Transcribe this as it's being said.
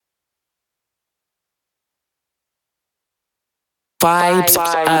Vibes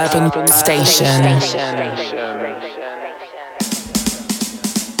Urban Station.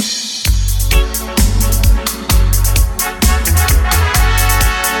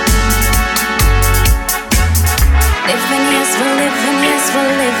 We're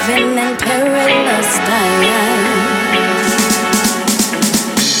living in perilous times.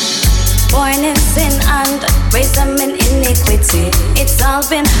 Born in sin and raised them in iniquity. It's all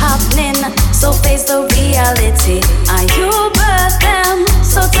been happening, so face the reality. And you birthed them,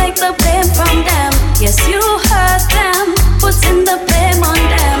 so take the blame from them. Yes, you hurt them, putting the blame on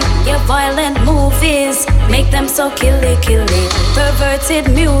them. Your violent movies make them so killy.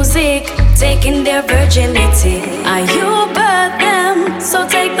 Perverted music, taking their virginity. And you birthed them, so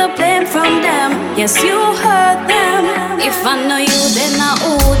take the blame from them. Yes, you hurt them. If I know you, then I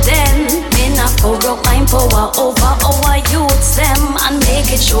who then? Men have corrupt mind power over our youths them, and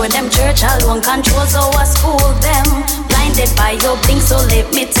make it sure them church alone controls our school them. Blinded by your blink, so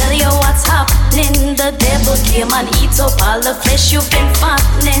let me tell you what's happening. The devil came and eat up all the flesh you've been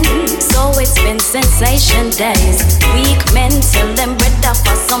fattening. So it's been sensation days. Weak men tell them brother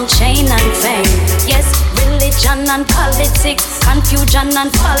for some chain and fame. Yes, religion and politics, confusion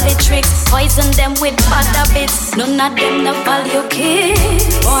and politics, poison them with bad habits. None of them no value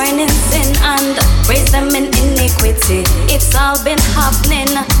kids. Born in sin and raise them in iniquity. It's all been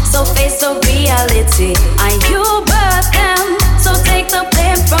happening, so face the reality. And you birthed them, so take the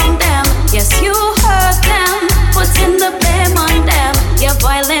blame from them. Yes, you hurt them, putting the blame on them. Your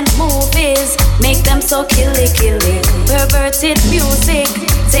violent movies make them so killy. Perverted music,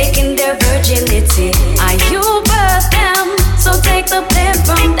 taking their virginity. And you birthed them, so take the blame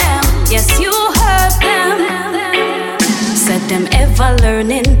from them. Yes, you hurt them. Said them ever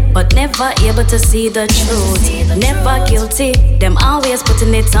learning, but never able to see the truth. Never guilty, them always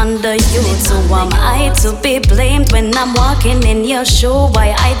putting it on the youth. So am I to be blamed when I'm walking in your shoe?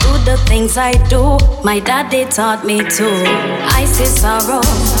 Why I do the things I do? My daddy taught me to. I see sorrow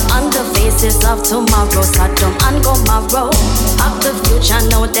on the faces of tomorrow. Sodom and Gomorrah, of the future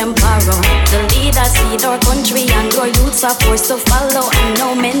know them borrow. The leaders lead our country and our youths are forced to follow. And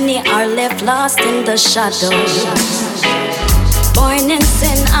know many are left lost in the shadows. Born in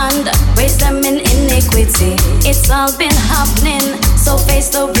sin and raised them in iniquity. It's all been happening, so face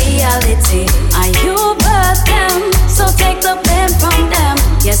the reality. And you birthed them, so take the blame from them.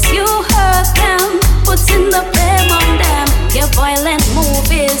 Yes, you hurt them, putting the blame on them. Your violent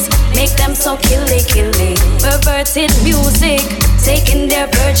movies make them so killy. Perverted music, taking their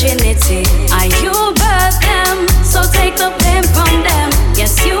virginity. And you birthed them, so take the blame from them.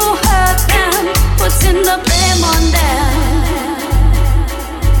 Yes, you hurt them, putting the blame on them.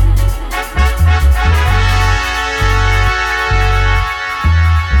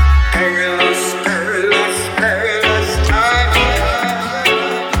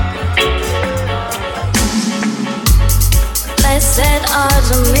 Blessed are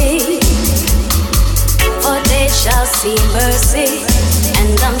the meek, for they shall see mercy.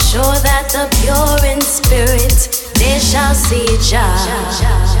 And I'm sure that the pure in spirit, they shall see Jah.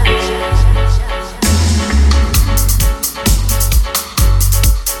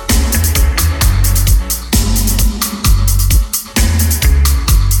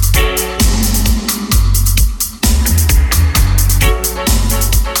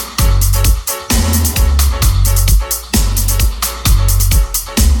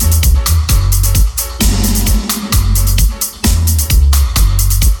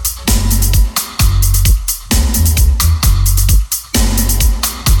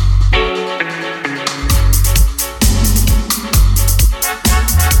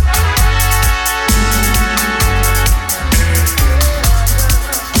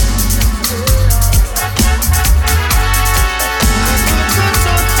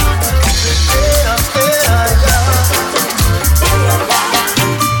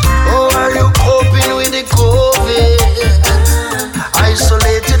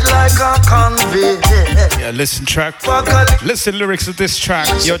 Listen track. Listen lyrics of this track.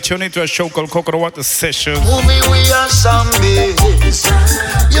 You're tuning to a show called Coconut Water Sessions. Movie we are zombies.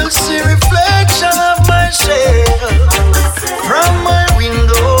 You'll see reflection of myself from my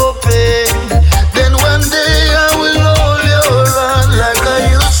window pane. Then one day I will hold your hand like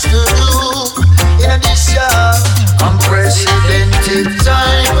I used to do in this yard. Unprecedented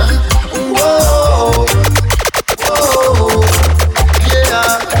time. Whoa, whoa,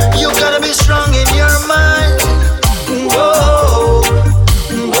 yeah. You gotta be strong in your mind. Whoa,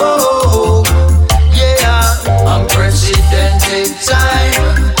 whoa, yeah. Unprecedented time.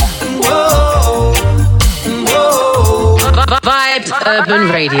 Whoa, whoa. Vibes Urban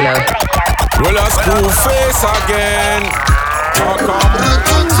Radio. Well, a school face again.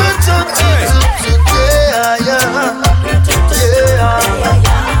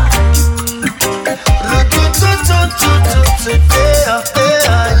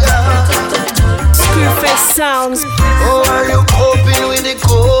 Screwfest sounds. Oh, are you coping with the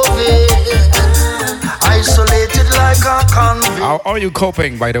COVID? Isolated like a convict. How are you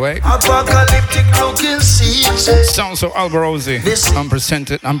coping, by the way? Apocalyptic looking seats. Sounds so Alborosi.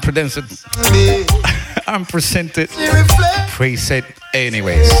 Unpresented. Preset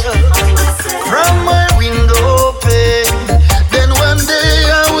anyways. From my window pane, then one day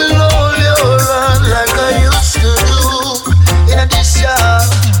I will hold your hand like I used to do. In this year,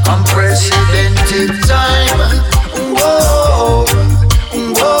 unprecedented time. Whoa,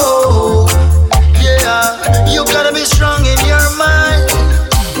 whoa, yeah. You gotta be strong in your mind.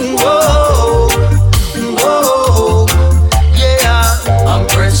 Whoa, whoa, yeah.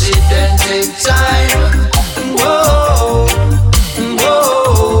 Unprecedented time. Whoa,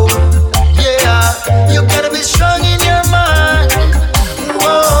 whoa, yeah. You gotta be strong in your mind.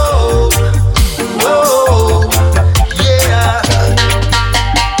 Whoa, whoa, yeah.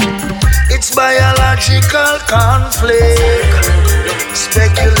 It's biological conflict,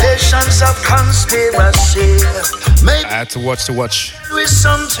 speculations of conspiracy. Maybe I had to watch. with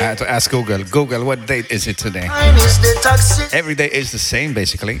something. I had to ask Google. Google, what date is it today? Is the toxic? Every day is the same,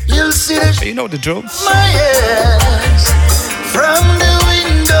 basically. You'll see the You know the drill. my hands from the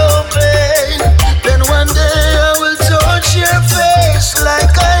window pane. Then one day I will touch your face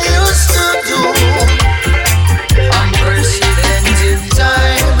like I used to do. Unprecedented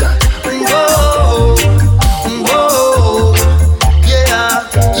time. Whoa, whoa, yeah.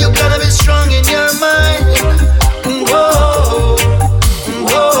 You gotta be strong in your mind. Whoa,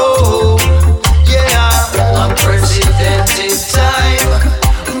 whoa, yeah. Unprecedented time.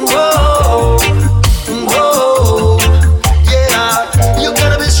 Whoa, whoa, yeah. You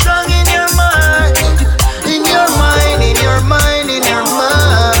gotta be strong in your mind, in your mind, in your mind, in your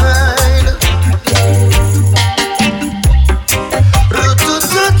mind.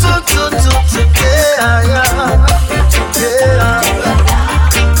 Yeah, yeah,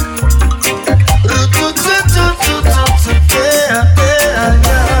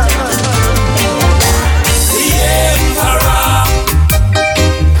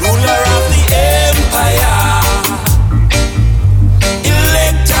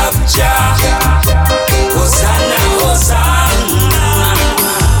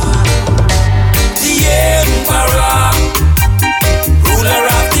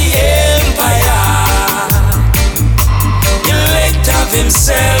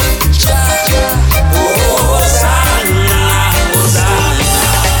 himself. Hosanna,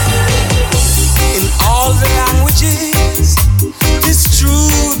 Hosanna. In all the languages, this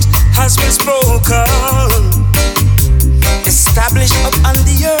truth has been spoken, established upon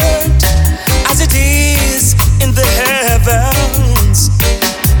the earth as it is in the heavens.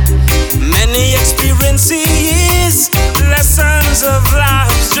 Many experiences, lessons of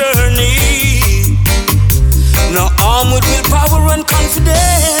life's journey. No arm with willpower and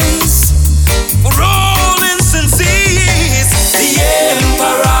confidence for all instances. The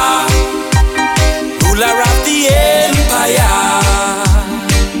emperor, ruler of the empire,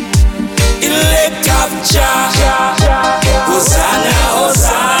 elect of Jah, Hosanna,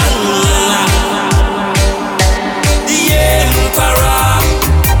 Hosanna. The emperor,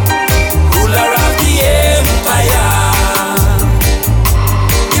 ruler of the empire,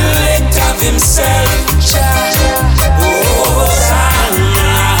 elect of himself.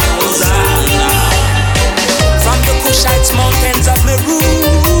 Hosanna, Hosanna. From the Kushites mountains of Meru,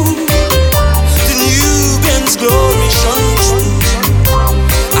 the Nubians' glory shone through.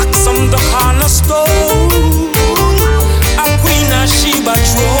 Axum the cornerstone, a Queen of Sheba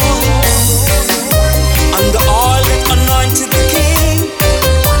throne. And the oil that anointed the king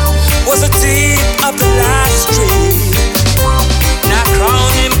was a tip of the last tree. Now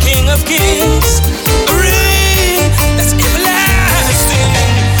crown him King of Kings,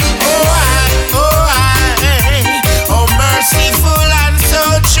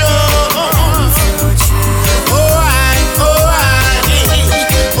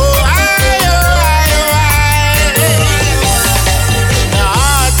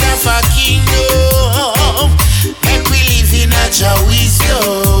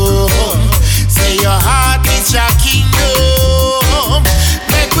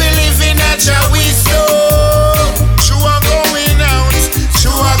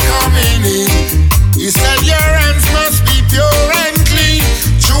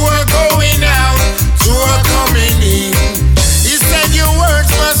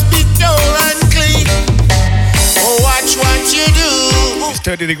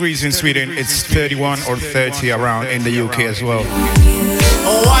 30 degrees in Sweden. It's 31 or 30 around in the UK as well.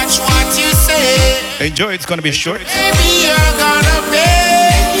 Watch what you say. Enjoy, it's gonna be short. Baby, you're gonna pay.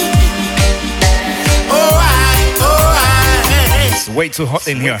 It's way too hot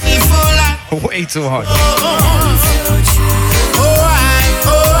in here. Way too hot.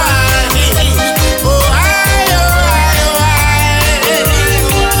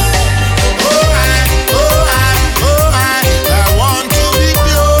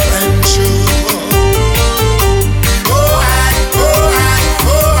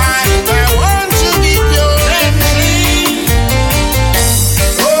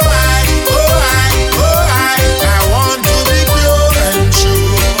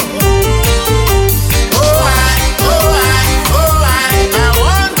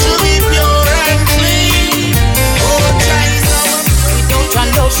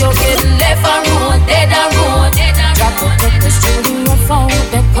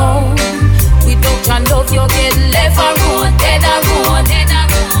 You're getting left a road, dead a road.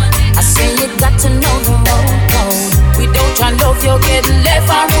 I say you got to know the road code. We don't try love, you're getting left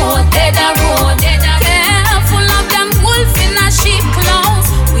a road, dead a road. Careful of them wolf in a sheep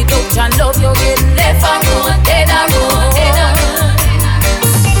clothes. We don't try love, you're getting left a road, dead a road.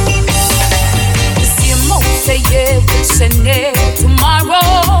 You see a mouth say yeah, we say nay.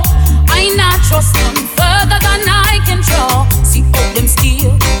 Tomorrow I not trust them further than I can draw. See all them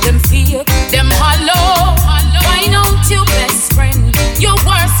steal, them fear, them hollow. Find out your best friend, your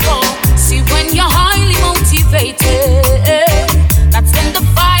worst foe. See when you're highly motivated, that's when the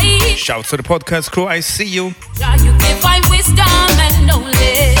fight. Shout to the podcast crew, I see you. Yeah, you give my wisdom and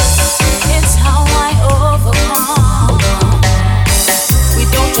knowledge. It's how I overcome. We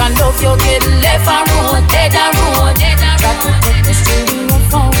don't try love, you're getting left a road, dead a road. Try to take the studio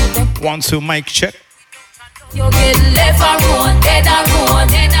phone. 1, 2, mic check. You're getting left a road, dead a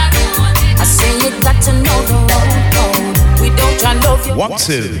road. I say you got to know the road code. We don't try love you. 1,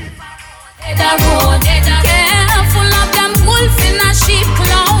 2. Dead a road. Careful of them wolf in a sheep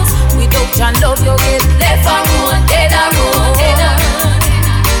clothes. We don't try love you. Get left a road, dead a road.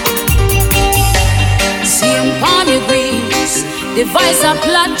 See him on your grease. Devise a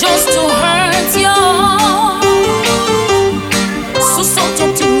plot just to hurt you. So sort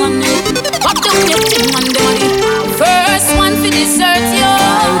your thing on it. Pop down your thing on the money. First one for dessert, yo.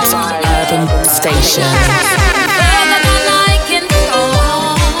 Urban Station. Further than I can go,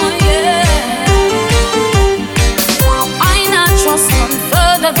 yeah. I not trust them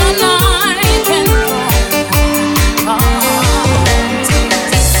further than I can go. I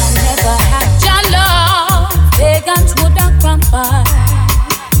never had your love. Pagans would have vampire.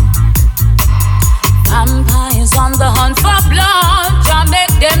 Vampires on the hunt for blood. Jah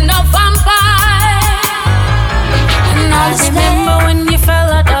make them no vampire. And I remember when you fell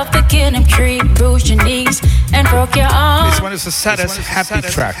out of the killing tree, bruised your knees and broke your arm. This one is the saddest happy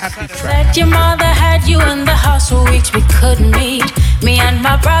track. That your mother had you in the house for weeks we couldn't meet. Me and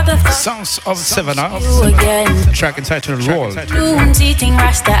my brother Sounds of Savannah. you again. Track entitled Roll. Moons eating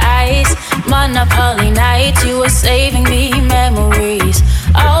Rasta eyes, Monopoly night. You were saving me memories.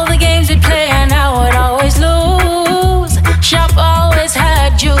 All the games we'd play and I would always lose. Shop always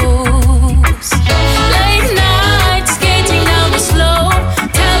had juice. Late night skating down the slope,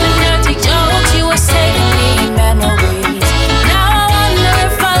 telling dirty jokes. You were saving me memories. Now I wonder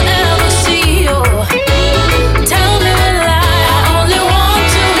if I'll ever see you. Tell me a lie. I only want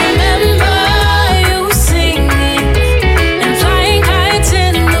to remember you singing and flying kites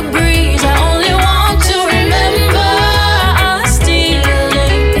in the breeze. I only want to remember us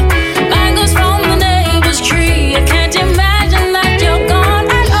stealing mangoes from the neighbor's tree. I can't imagine that you're gone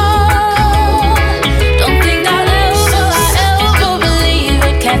at all. Don't think I'll ever believe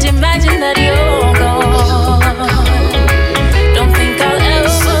it. Can't imagine that you're gone. Don't think I'll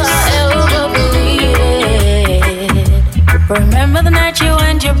ever believe it. Remember the night you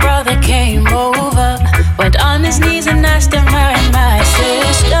and your brother came over, went on his knees and asked to marry my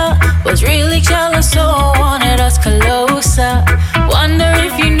sister. Was really jealous, so wanted us closer. Wonder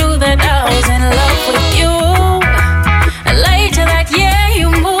if you knew that I was in love with you. And later that year you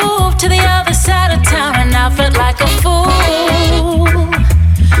moved to the other side of town, and I felt like a fool.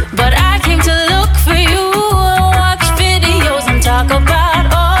 But I came to look for you, watch videos and talk about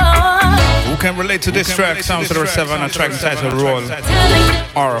all. Who can relate to this track? Sounds of the Savannah track entitled Roll.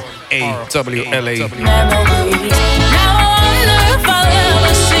 R-A-W-L-A. Memories. Now I wonder if I'll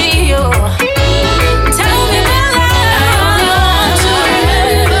ever see you. Tell me my life. I only want to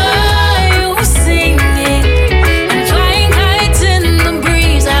remember you singing and flying kites in the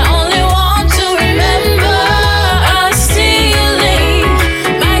breeze. I only want to remember us stealing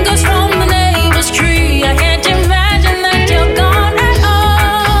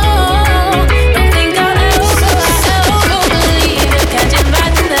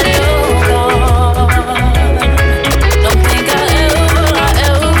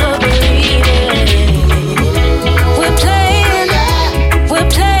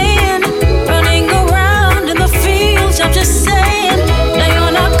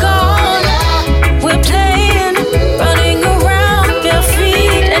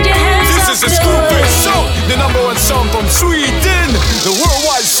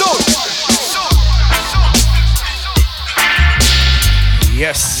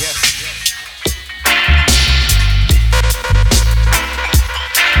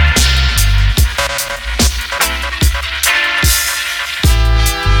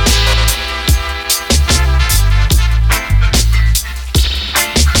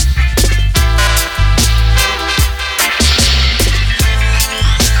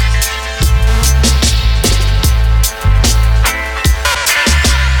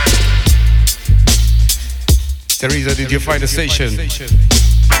Teresa, did you find the station?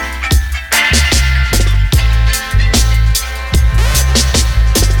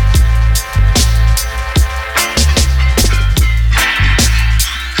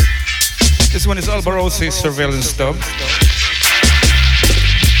 This one is Albarosi's Surveillance Stub.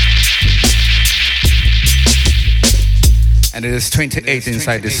 And it is 28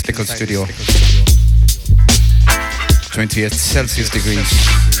 inside this little studio. 28 Celsius degrees.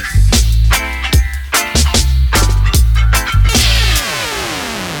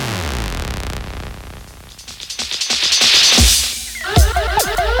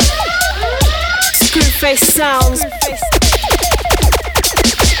 Screwface sounds.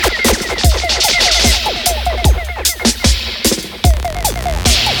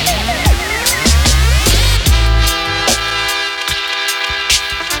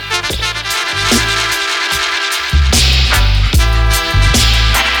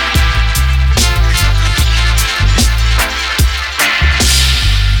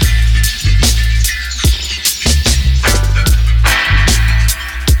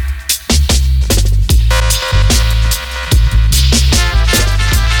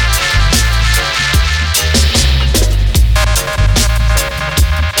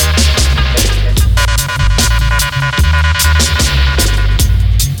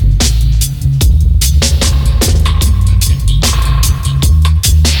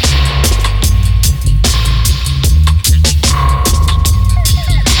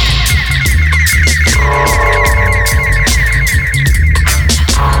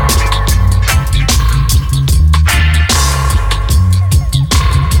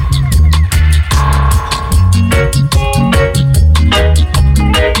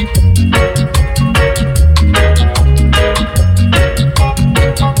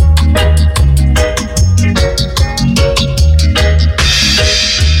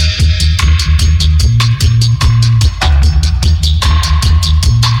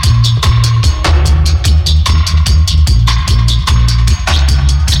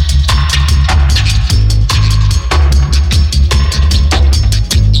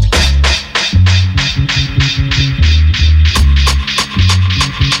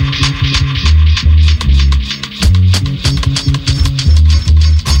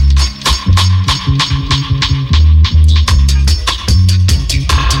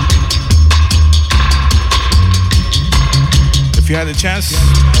 Chance,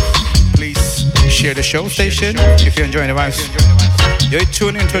 please share the show station if you're enjoying the vibes. You're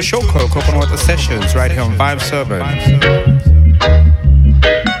tuned into a show called Coconut Water Sessions right here on Vibes Urban.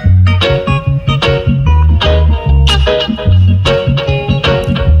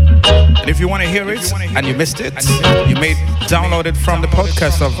 And if you want to hear it and you missed it, you may download it from the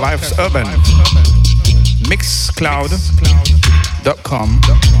podcast of Vibes Urban.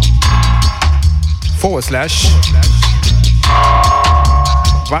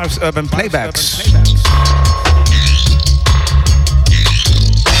 Mixcloud.com/Vibes Urban Playbacks.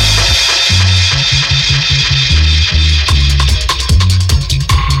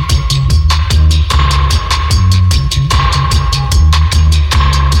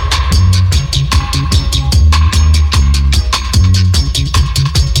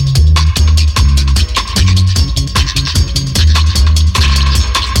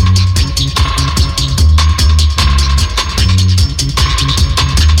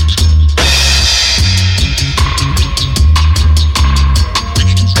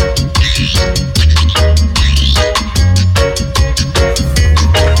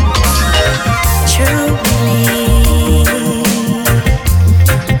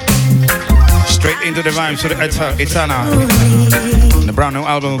 Into the vibes to the Etana, the brand new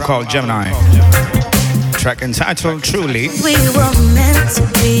album called Gemini. Track entitled Truly. We were meant to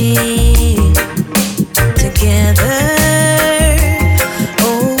be together.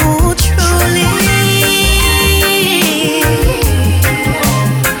 Oh, truly.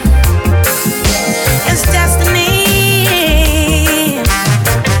 It's destiny.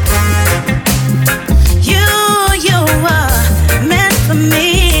 You were meant for me.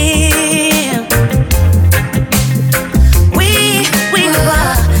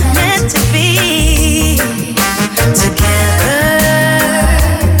 Together,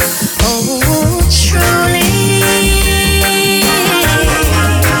 oh truly.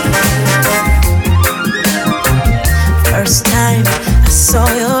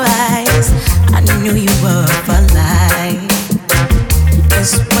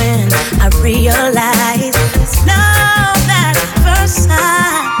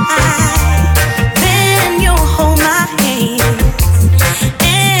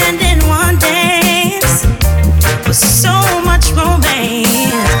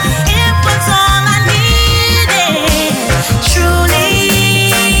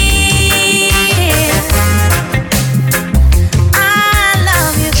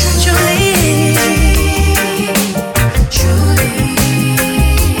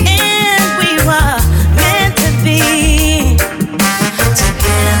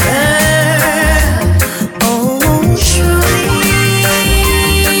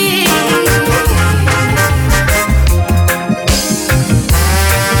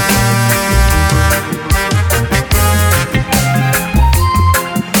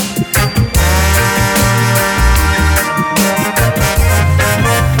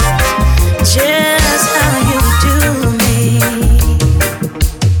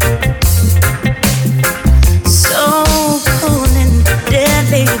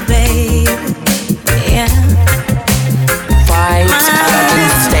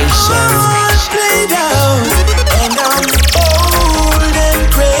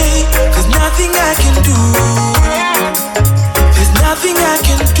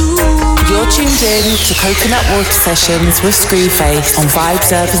 tuned in to Coconut Water Sessions with Screwface on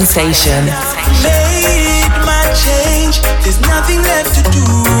Vibes Urban Station. Made my change, there's nothing left to do.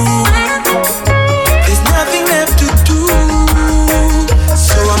 There's nothing left to do.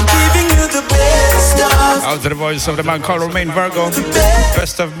 So I'm giving you the best of. Out to the voice of the man called Romain Virgo.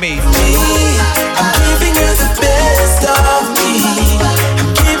 Best of me. I'm giving you the best of me.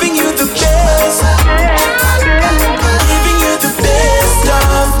 I'm giving you the best. I'm giving you the best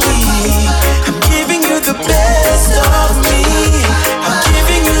of me. I'm giving you the best of me. I'm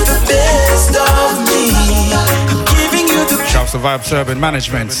giving you the best of me. I'm giving you the. Shouts to Vibes Urban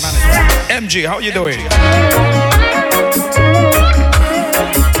Management. MG, how you doing?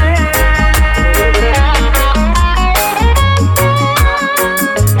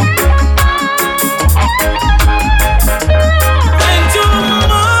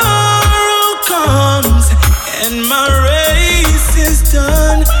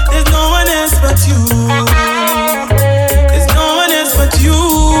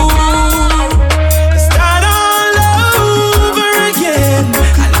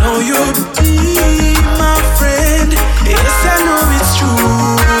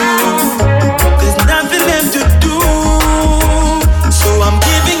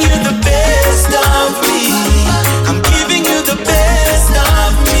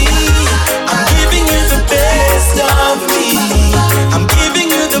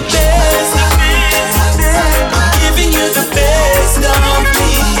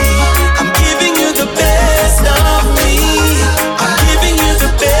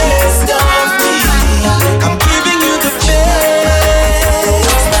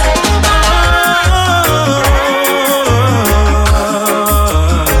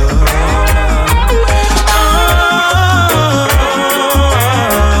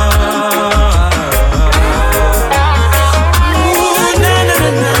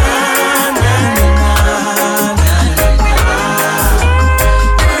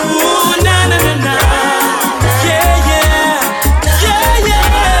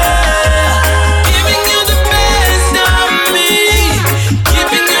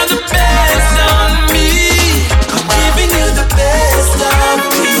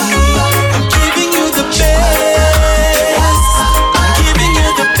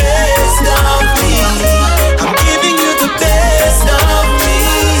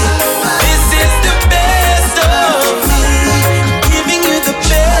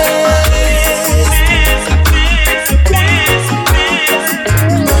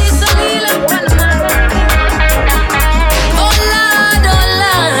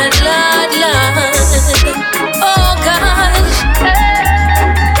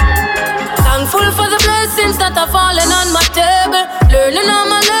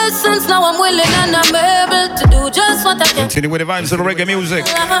 Continue with the vibes of the reggae music.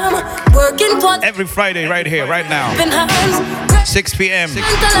 Every Friday, right here, right now. 6 p.m.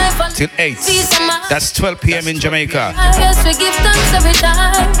 till 8. That's 12 p.m. in Jamaica. Yes, we give thanks every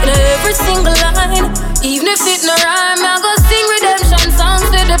time, in every single line. Even if it no rhyme, I go sing redemption songs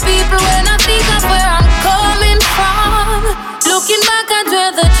to the people when I think of where I'm coming from. Looking back at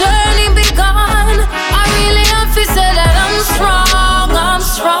where the journey began, I really have to say that I'm strong, I'm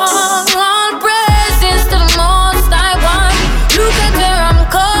strong. All praises to the most I want. Look at where I'm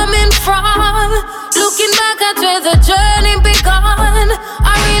coming from. Looking back at where the journey began,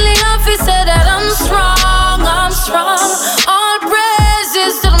 I really have to say that I'm strong, I'm strong. All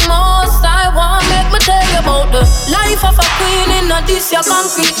praises to the most I want. Make me tell you about the life of a queen in a this your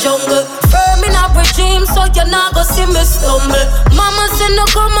concrete jungle. Firm in a regime so you're not gonna see me stumble. Mama said no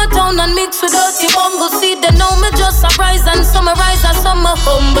come a town and mix with dirty bungle. See they know me just a rise and summarize and some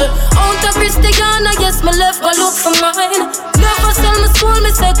humble. Out of Christiana, yes me left go look for mine. Never sell my soul,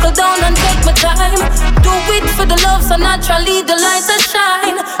 me settle down and take my time. Do it for the love so naturally the light will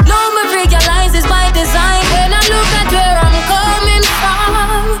shine. Now me realize it's by design. When I look at where I'm coming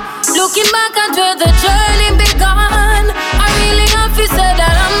from, looking back at where the journey began, I really have to say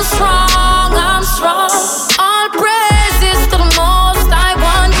that I'm strong, I'm strong. All praises to the most I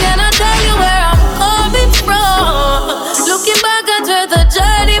want. Can I tell you where I'm coming from? Looking back at where the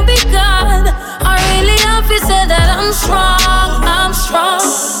journey began, I really have to say that I'm strong, I'm strong.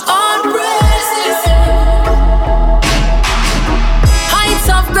 All praises. Heights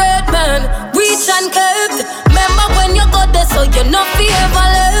of great men, reach and curved. Remember when you got there so you not be ever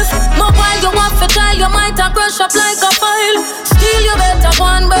left. Mobile you want to tile, you might have crush up like a file. Still you better go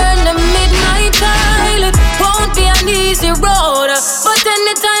and burn the midnight tile. It won't be an easy road, but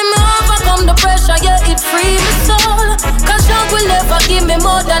anytime I overcome the pressure, yeah, it free my soul. Cause God will never give me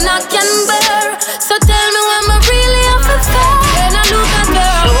more than I can bear. So tell me when I really have to fall. When I look at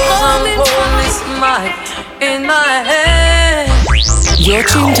where I'm coming from, You're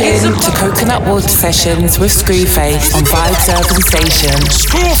tuned in to Coconut Water Sessions with Screwface on Vibes Urban Station.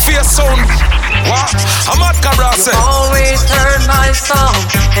 Screwface sound. What? I'm at Cabra said. Always heard my song,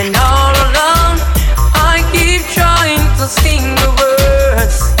 and all along I keep trying to sing the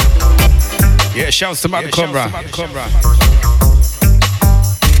words. Yeah, shouts to Matt Cobra.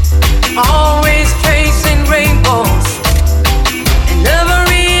 Always chasing rainbows and never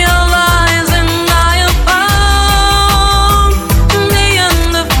realizing I have found the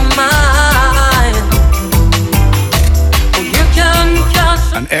end of mine. You can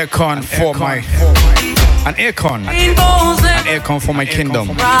catch An aircon for my an aircon. rainbows An aircon for my kingdom.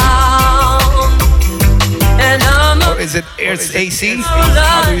 around. And I'm Or is it AC?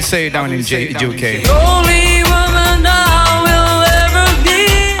 How do you say it down in UK? the only woman I will ever be.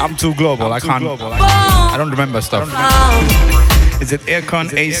 I'm too global. I can't. I don't remember stuff. Is it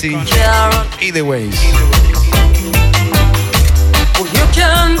aircon, AC? Either ways. You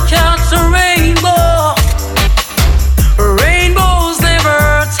can catch a rainbow. Rainbows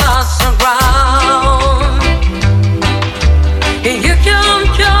never touch the ground. You can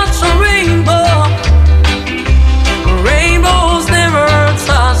catch a rainbow. Rainbows never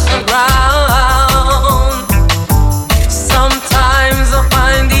touch the ground. Sometimes I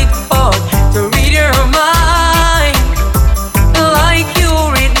find it hard to read your mind like you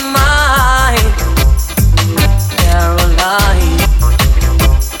read mine, Caroline.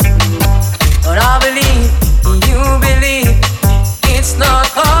 But I believe you believe it's not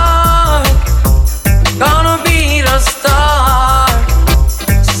hard. Gonna be the star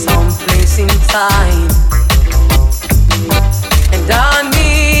someplace in time. And I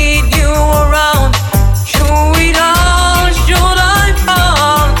need you around. Through it all, should I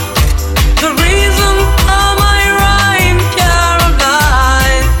fall? The reason for my rhyme,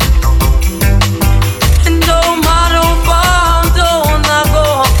 Caroline. And no matter far down I go,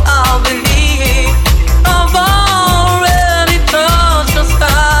 I believe I've already touched the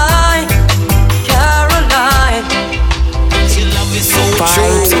sky, Caroline. Your love is so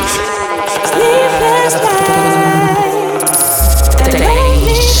true. Sleepless nights, the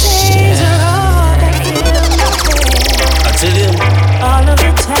lonely days are all that feel I tell you. all of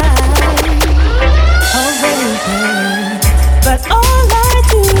the time. Oh baby, but all I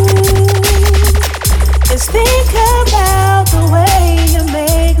do is think about the way you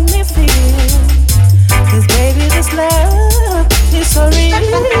make me feel. 'Cause baby, this love is so real.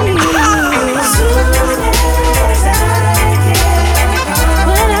 Soon as I get home,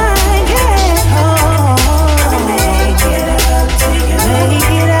 when I get home, I'll make it up to you.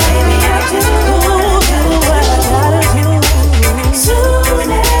 Make it up, baby, I'll do what I gotta do.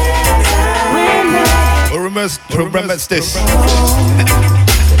 Soon as I Who remembers this?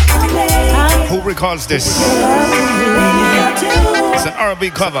 Who recalls this? It's an R&B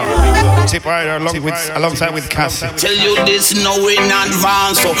cover. Tip Rider alongside with Cassie. Tell you this now in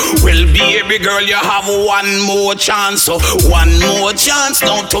advance. So, well, baby girl, you have one more chance. So, one more chance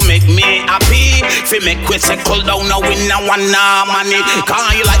now to make me happy. Fi make we settle down now in a one money.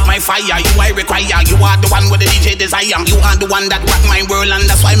 Cause you like my fire, you I require. You are the one with the DJ desire. You are the one that rock my world, and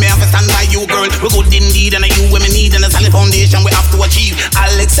that's why me have to stand by you, girl. We good indeed, and you women need, and a solid foundation we have to achieve.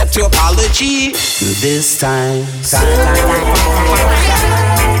 I'll accept your apology this time.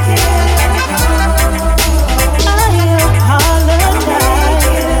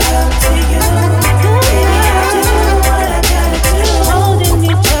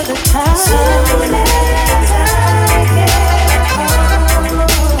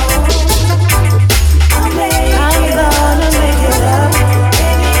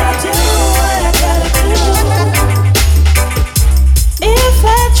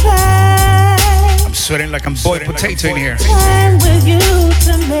 Sweating like I'm boiled potato in here. Time with you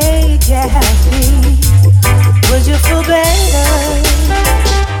to make you happy. Would you feel better?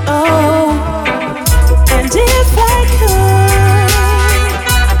 Oh, and if I could,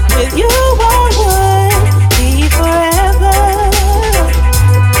 with you I would be forever,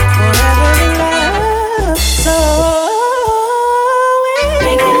 forever in love. So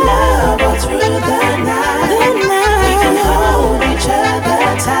making love all through the night. We can hold each other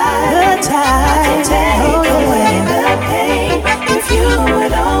tight. Take away the pain if you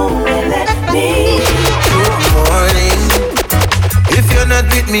would only let me. Good morning. If you're not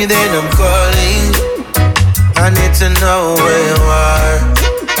with me, then I'm calling. I need to know where you are.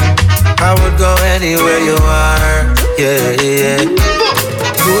 I would go anywhere you are. Yeah, yeah.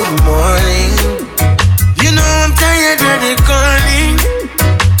 Good morning. You know I'm tired of the calling.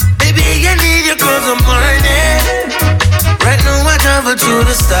 Baby, I need you 'cause I'm morning. Right now I travel through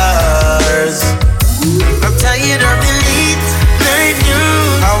the stars. I'm tired of the late night news.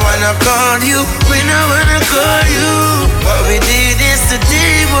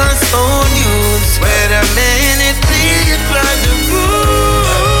 own youths. Where the minute please by the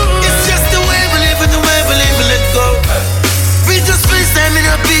rules. It's just the way we live and the way we live, let go. We just space time in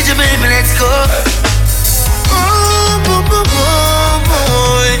a PJ, baby, let's go. Oh, boy,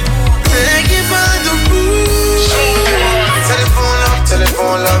 take it by the rules.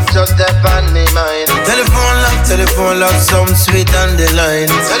 Telephone love, just that on me mind. Telephone love, some sweet on the line.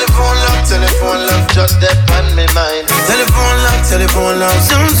 Telephone love, just that on me mind. Telephone love,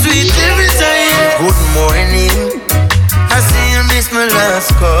 some sweet every time. Good morning, I see you miss my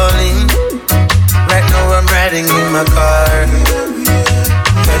last calling. Right now I'm riding in my car,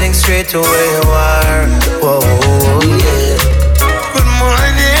 heading straight to where you are. Whoa, yeah. Good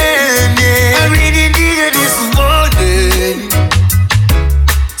morning, yeah. I really needed this morning.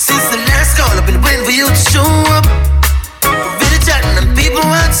 Since the last call, I've been waiting for you to show up. Been chatting and people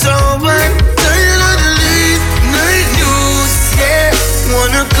aren't sober. Tired of the late night news, yeah.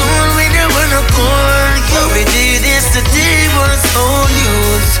 Wanna call when I wanna call. What we did yesterday was old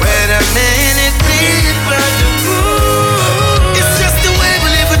news. Where the minute played by the rules. It's just the way we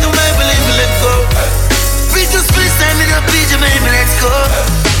live and the way we live, let go. We just space time in a PJ, baby, let's go.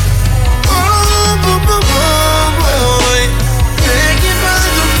 Oh, boy, take it by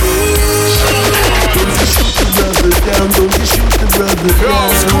the rules. Don't you shoot the brother down, don't you shoot the brother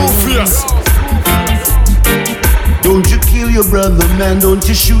down. Don't you kill your brother, man, don't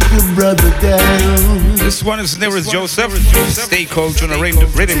you shoot your brother down. This one is near as Joseph. Stay coach on a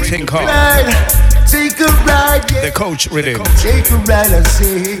rhythm thing called. Take a ride, yeah. The coach rhythm. Take a ride, I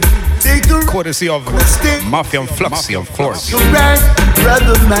say. Take a courtesy of Mafia and Fluxy, of course. Take a ride,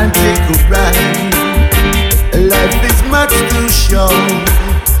 brother, man, take a ride. Life is much too short.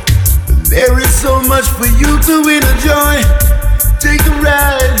 There is so much for you to enjoy. Take a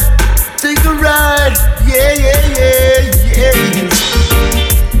ride, yeah, yeah, yeah, yeah.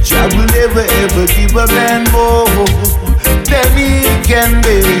 Jah will never ever give a man more than he can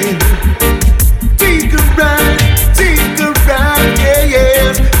bear. Take a ride, yeah,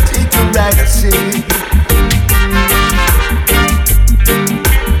 yeah. Take a ride, I say.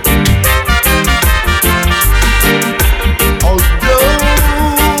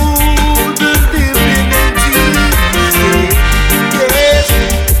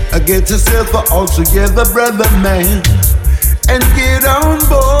 Get yourself all together, brother man, and get on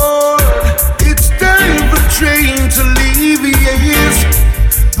board. It's time for train to leave, yes.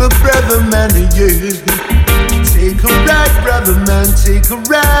 The brother man, yeah. Take a ride, brother man, take a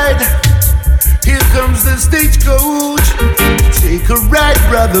ride. Here comes the stagecoach. Take a ride,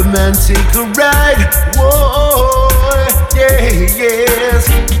 brother man, take a ride. Whoa, yeah, yes.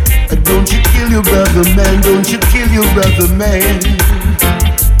 Don't you kill your brother man, don't you kill your brother man.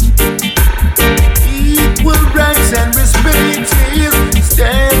 Equal rights and respect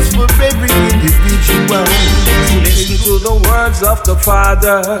stands for every individual. Listen to the words of the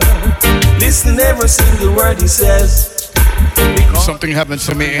Father. Listen every single word he says. Something happened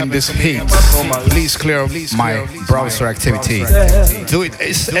to me in this heat. Please clear my browser activity. Do it.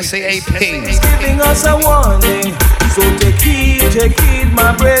 It's SAAP. He's giving us a warning. So take heed,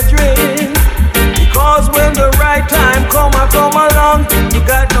 my brethren. Because when the right time come along, you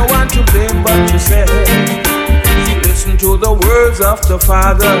got no one to blame but yourself. So listen to the words of the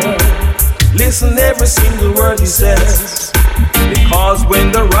Father. Listen every single word he says. Because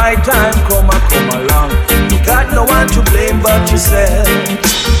when the right time come along, you got no one to blame but yourself.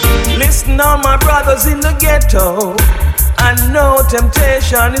 Listen all my brothers in the ghetto. I know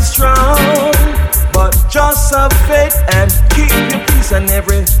temptation is strong, but just have faith and keep your peace and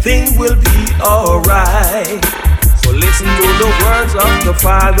everything will be alright. So listen to the words of the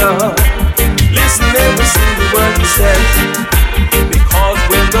Father. Listen every single word he says. Because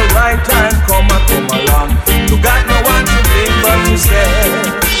when the right time come along, you got no one to blame but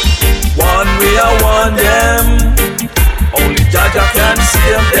yourself. One way or one them, only Jaja can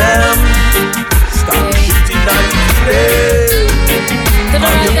save them. Stop shooting and killing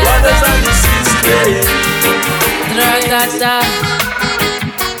on your brothers and your sisters.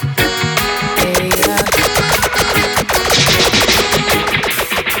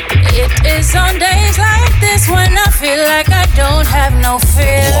 It is on days like this when I feel like I don't have no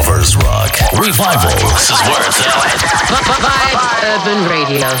fear. Lovers Rock Revival. This is where it's at. Vibe Urban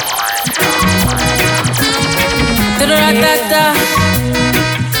Radio.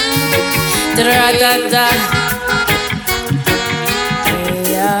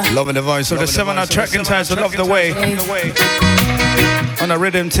 Loving the voice of the 7-hour track entitled Love the Way. On a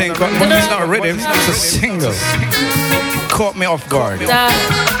rhythm thing, but it's not a rhythm, it's a single. Caught me off guard.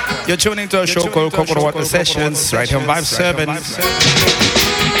 You're tuning to a show called Coconut Water Sessions, right here on Vibe 7.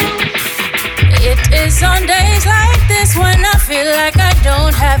 It is on days like this when I feel like I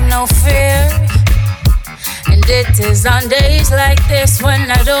don't have no fear. And it is on days like this when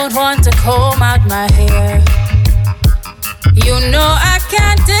I don't want to comb out my hair. You know I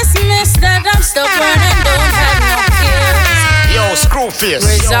can't dismiss that I'm stubborn and don't have no fears. Yo, Screwface.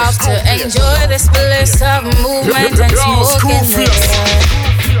 Resolve to enjoy this bliss of movement and smoke in the air.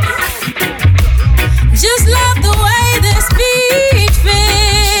 Just love the way this beat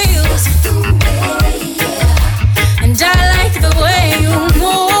feels, and I like the way you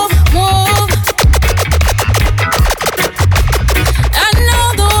move. I know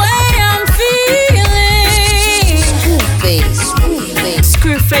the way I'm feeling.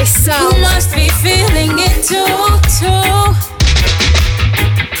 Screwface sound. You must be feeling it too.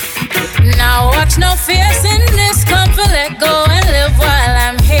 Now watch no fears in this comfort. Let go and live while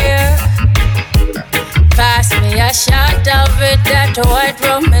I'm here. Pass me a shot of it. That white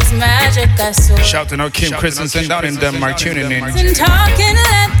rum is magic, I swear. Shouting out Kim Christensen down in Denmark, tuning in. And talking,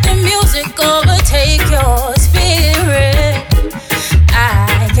 let the music overtake your spirit.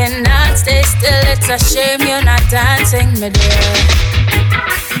 I cannot stay still. It's a shame you're not dancing, me dear.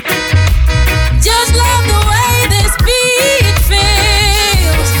 Just love the way this beat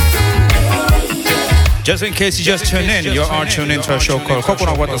feels. Just in case you just tuned in, you are tuned into a show called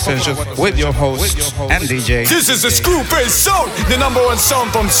Coconut Water Sessions with your host and DJ. This is the Screwface sound, the number one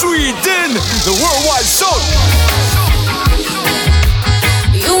sound from Sweden, the worldwide sound.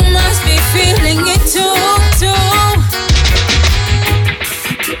 You must be feeling it too.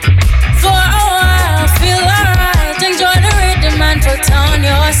 For a while, feel alright. Enjoy the rhythm and put on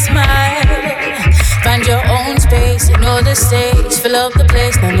your smile. Find your own space, you know the stage. Fill up the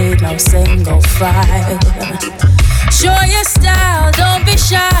place, no need no single file. Show your style, don't be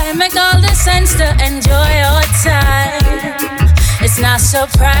shy. Make all the sense to enjoy your time. It's not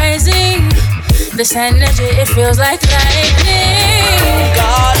surprising, this energy, it feels like lightning.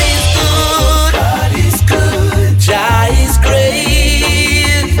 God is good, God is good, Jah is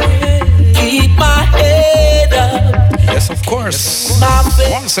great. Keep my head up. Yes, of course.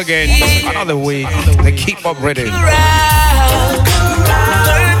 Once again, another week, the Keep Up Ready. Learn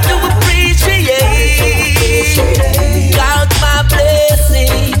to appreciate, count my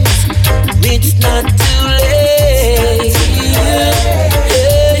blessings, it's not too late.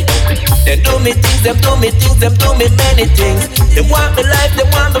 They do me things, them do me things, them do me many things. They want me life, they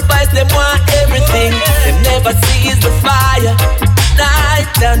want me vice, they want everything. They never sees the fire,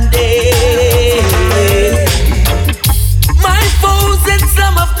 night and day. My foes and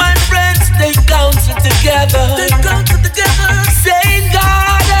some of my friends, they counsel together. Saying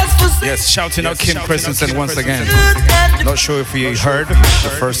God has forsaken. Yes, shouting out Kim Christensen once again. Not sure if you heard the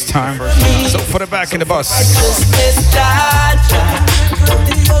first time. So put it back in the bus.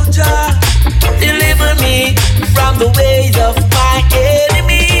 Deliver me from the ways of my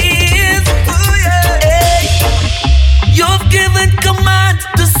enemies. Hey, you've given command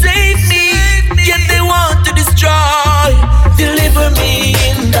to save me, yet they want to destroy. Deliver me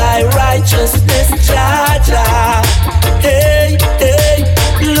in thy righteousness, Jah Jah. Hey, hey,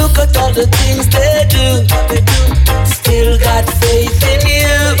 look at all the things they do. Still got faith in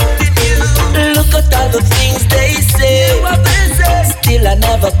you. Look at all the things they say. Still I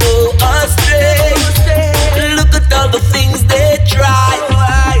never go astray. Look at all the things they try.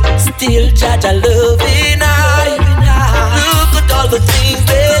 Still Jah Jah loving I. Look at all the things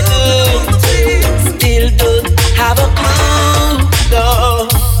they do. Still don't have a clue. No,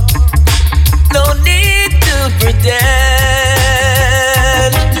 no need to pretend.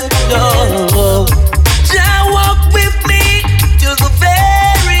 No, Jah walk with me to the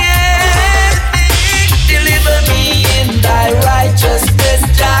very end. Deliver me in thy righteousness,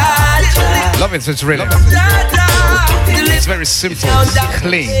 Jah Jah. Love it, it's rhythm. It's very simple, it's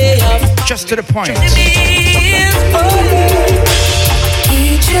clean, just to the point.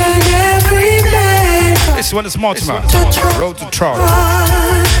 Each and every man. This one is Mortimer, Road to Troll.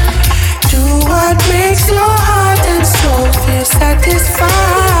 Do what makes your heart and soul feel satisfied.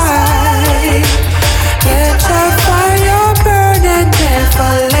 Let your fire burn and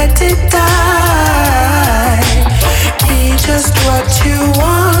never let it die. Be just what you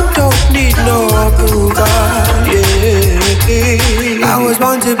want, don't need no approval. Yeah. I was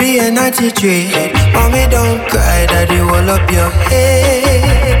born to be an anti-trade. Mommy, don't cry, daddy, hold up your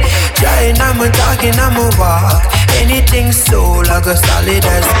head. Trying, I'm a talking, I'm a walk. Anything so like a solid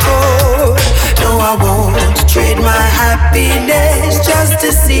as gold. No, I won't trade my happiness just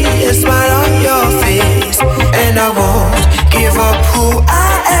to see a smile on your face. And I won't give up who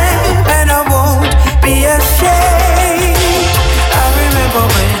I am. And I won't be ashamed. I remember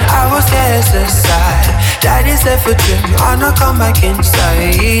when left for dream, and I come back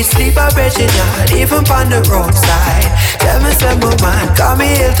inside. Sleep a Regina, even on the roadside. Tell me some man, call me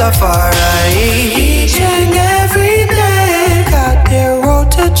Hilton for right. Each and every day, got their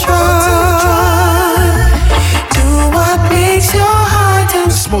road to try. Do what makes your heart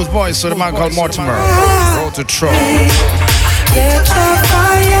and Smooth voice with a man called Mortimer. Road to Troy. Let your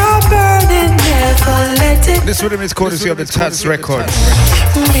fire burn and never let it. This rhythm is courtesy of the Tats Records.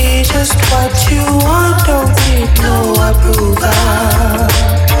 Be just what you want, don't need no approval.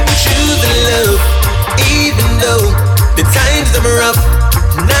 Choose the love, even though the times them rough.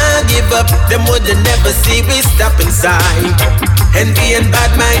 Nah, give up, them would never see we stop inside. Envy and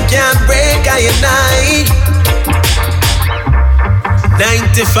bad mind can't break I and I.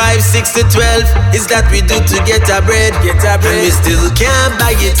 95, 6 to 12 is that we do to get our bread. And we still can't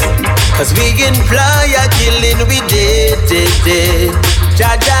buy it, cause we employ a killing we did.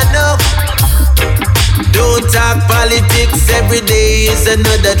 Jaja no. Don't talk politics, every day is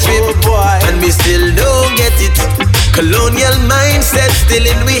another trip. And we still don't get it. Colonial mindset still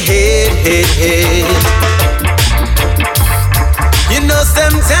in we head. You know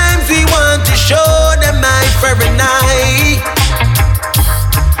sometimes we want to show them eye for an eye.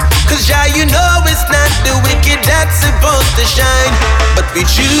 Cause yeah, you know it's not the wicked that's supposed to shine. But we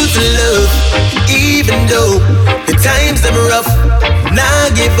choose to love, even though the times them rough. Nah,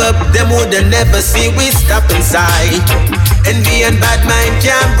 give up, them would never see we stop inside. Envy and bad mind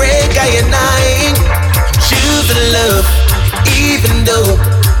can't break I and I. Choose to love, even though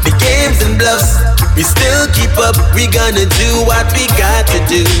the games and bluffs, we still keep up, we gonna do what we got to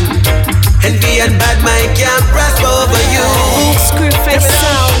do. Envy and bad mind can't prosper over you. Screwface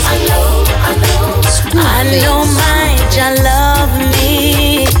sounds. I know my Jah love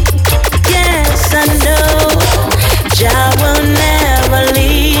me. Yes, I know Jah will never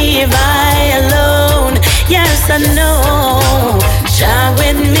leave I alone. Yes, I know Jah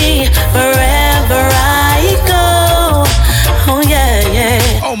with me wherever I go. Oh yeah, yeah.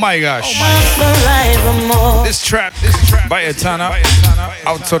 Oh my gosh. Forevermore. This trap by Etana,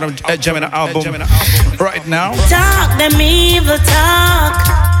 out on the Gemini album right now. Talk them evil talk.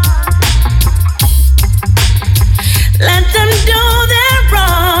 Let them do their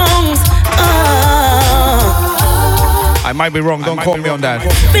wrongs. Oh. I might be wrong, don't quote me on that.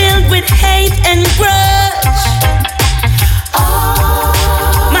 Filled with hate and grudge.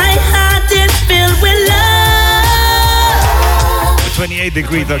 My heart is filled with love. The 28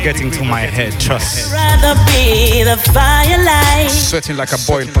 degrees are getting to my head, trust. Rather be the firelight. Sweating like a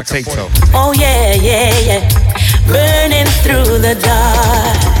boiled potato. Oh yeah, yeah, yeah. Burning through the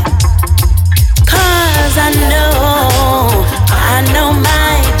dark. Cause I know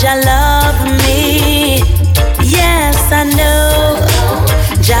my Jah love me. Yes, I know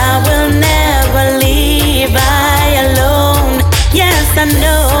Jah will never leave I alone. Yes, I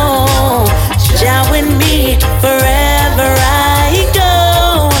know Jah with me wherever I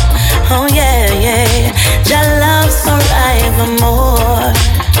go. Oh yeah, yeah. Jah loves forevermore.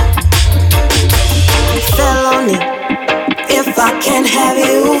 Felony, if I can't have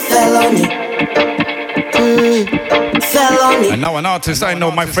you, felony. And now an artist I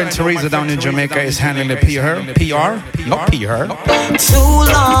know, my friend Teresa down in Jamaica, is handling the PR. Not PR. Too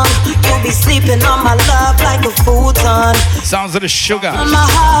long, you'll be sleeping on my love like a futon. Sounds of the Sugar. On my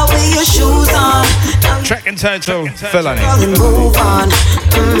heart with your shoes on. Track entitled Felony. Move on.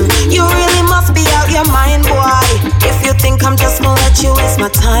 You really must be out your mind, boy. If you think I'm just gonna let you waste my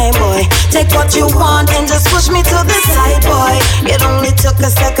time, boy. Take what you want and just push me to the side, boy. It only took a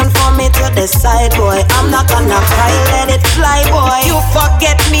second for me to decide, boy. I'm not gonna cry, let it fly, boy. You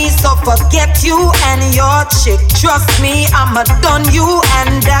forget me, so forget you and your chick. Trust me, I'ma done you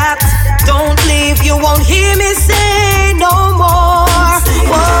and that. Don't leave, you won't hear me say no more.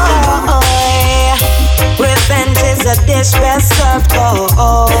 Whoa. Revenge is a dish best served cold.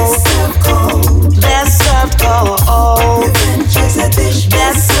 Best served cold. Revenge is a dish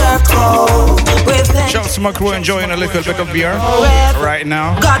best served cold. Shout out to my crew enjoying a little bit of beer right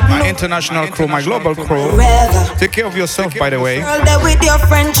now. My international crew, my global crew. Take care of yourself, by the way. Girl, there with your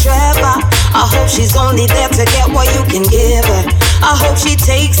friend Trevor. I hope she's only there to get what you can give her. I hope she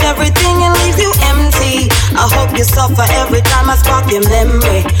takes everything and leaves you empty. I hope you suffer every time I spark your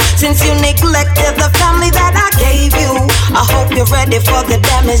memory. Since you neglected the family that I gave you, I hope you're ready for the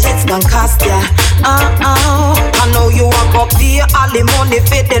damage it's gonna cost ya. I know you want to pay all the money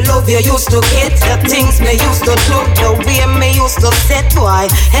for the love you used to get. The things me used to do, the way me used to set, boy.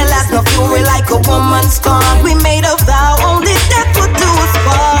 Hell has no fury like a woman's scorn. We made a vow, only death would do us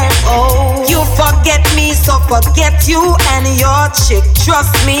part. Oh, you forget me, so forget you and your chick.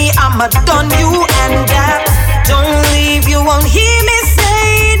 Trust me, I'ma done you and that. don't leave, you won't hear me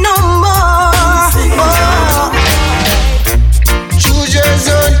say no more. Oh. You just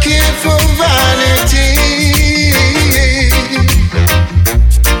don't care for vanity.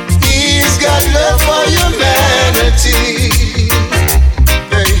 He's got love for humanity.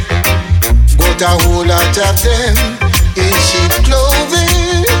 Hey. But a whole lot of them in cheap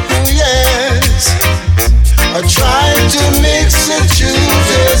clothing, oh yes, are trying to mix the truth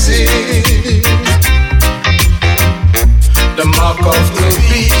in. The mark of the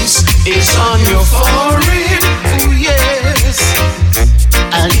beast is on your forehead, oh yes,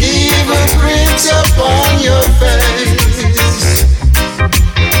 and evil prints upon your face.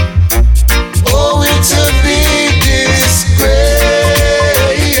 Oh, it's a big disgrace.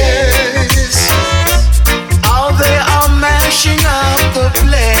 How they are mashing up the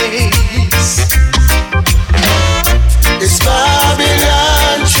place. It's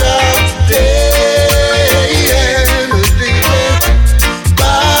Babylon trap day.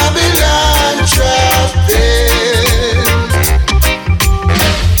 Babylon trap day.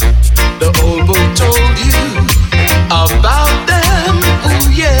 The old book told you about them, oh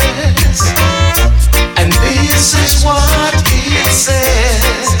yes. And this is what it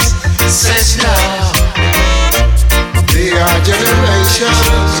says. Says now. They are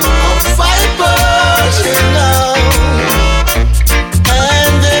generations of vipers, you know,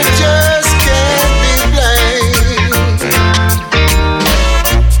 and they just can't be blamed.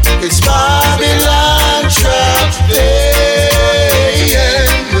 It's Babylon trap day,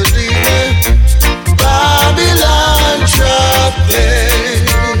 and believe me, Babylon trap day.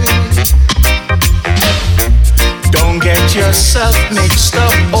 Don't get yourself mixed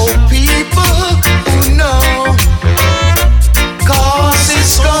up, oh people who know. Cause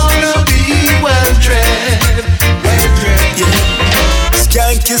it's gonna be well dread, yeah.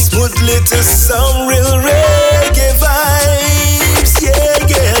 Skanky smoothly to some real reggae vibes, yeah.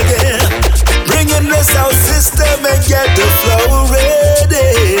 Bringing the sound system and get the flow ready.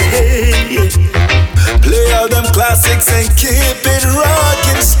 Play all them classics and keep it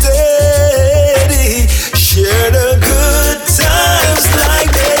rockin' steady. Share the good times like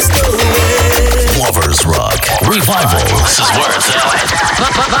there's no way. Lovers Rock Revival. This is where it's at.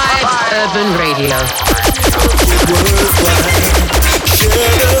 Vibe Urban Radio.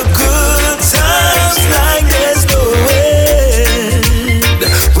 Share the good times like there's no end.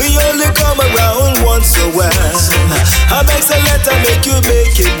 We only come around once a while. I make a letter make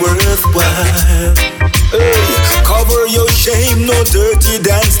it worthwhile. Hey, cover your shame, no dirty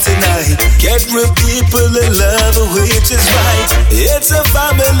dance tonight. Get with people in love, which is right. It's a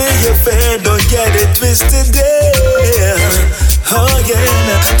family affair, don't get it twisted there. Oh yeah,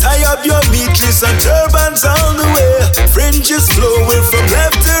 tie up your meatless and turbans on the way. Fringes flowing from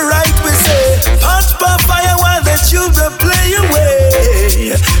left to right, we say. Pot by fire while the children play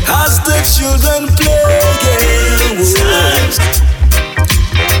away. As the children play again.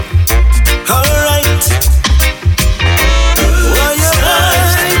 Alright. Well, you're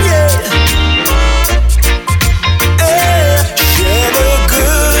right, yeah. Hey, share the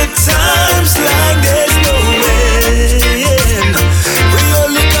good times like there's no end. We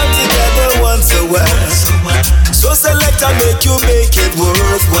only come together once a while. So select and make it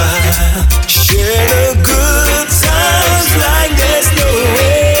worthwhile. Share the good times like there's no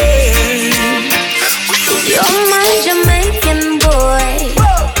end. You're my Jamaican boy,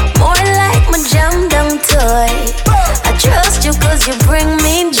 more like my jam down toy. I trust you cause you bring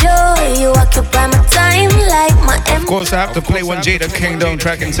me joy. You occupy my time like my Of course, I have to play one Jada Kingdom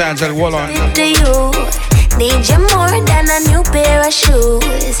track inside El Wallon. Do you need you more than a new pair of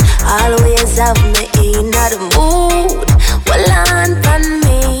shoes? Always have me in the mood. Well on pan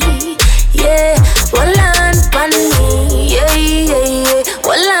me, yeah. Well on pan me, yeah.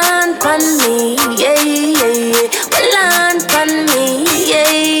 Well on pan me, yeah. Well on pan me,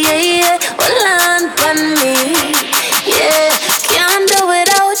 yeah. Well on pan me, yeah. Can't do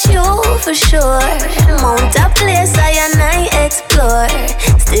without you for sure. Mount a place I explore.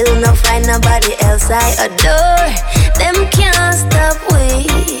 Still no find nobody else I adore. Them can't stop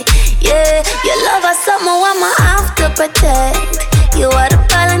we, yeah. Your love is something I'ma have to protect. You are the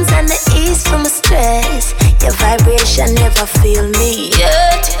balance and the ease from my stress. Your vibration never feel me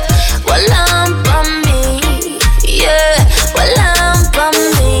yet. Well, I'm on me, yeah. Well, I'm on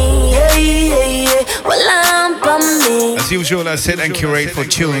me, yeah. Well, I'm on me. As usual, I sit and curate for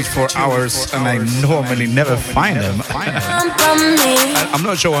tunes for hours, and I normally never find them. I'm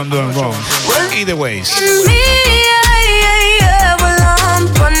not sure what I'm doing wrong. Either ways.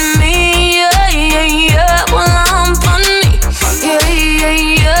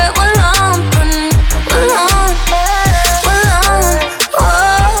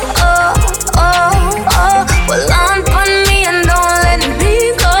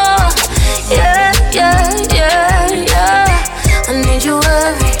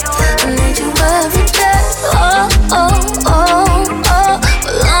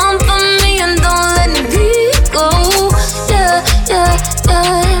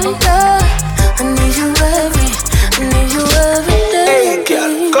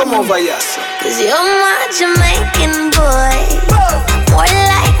 over here, sir. Cause you're my Jamaican boy, more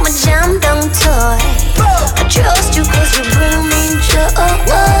like my jam down toy. I trust you cause you bring me joy.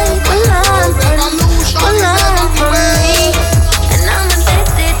 Pull on for me, and I'm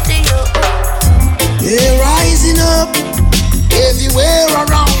addicted to you. They're rising up everywhere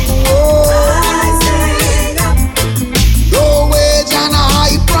around the world. Low wage and a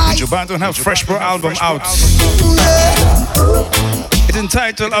high price. Joe Banton has Fresh Pro album out. It's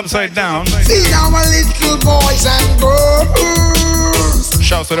entitled Upside Down. See our little boys and girls.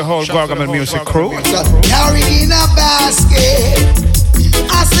 Shouts to the whole Gargamel Music crew. Carried in a basket.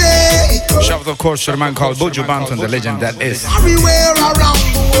 I say. Shouts of course to the man called Buju Banton, the legend that is. Everywhere around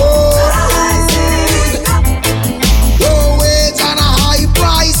the world. Low wage and a high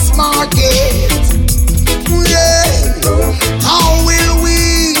price market. Yeah. How will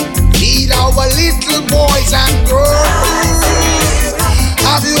we feed our little boys and girls?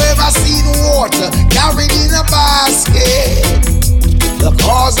 Have you ever seen water carried in a basket? The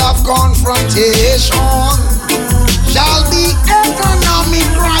cause of confrontation shall be economic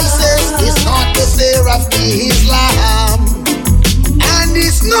crisis. It's not the fear of Islam, and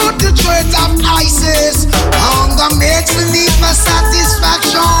it's not the threat of ISIS. Hunger makes the need for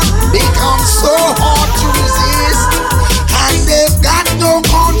satisfaction become so hard to resist, and they've got no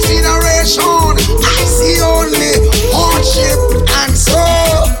consideration. I see only hardship, and so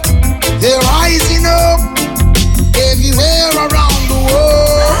they're rising up everywhere around the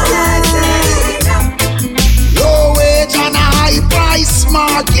world. Low wage and a high price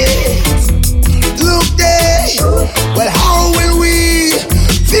market. Look there, well how will we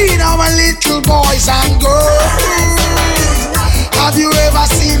feed our little boys and girls? Have you ever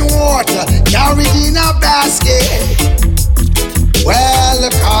seen water carried in a basket? Well, the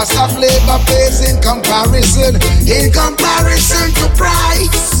cost of labor pays in comparison to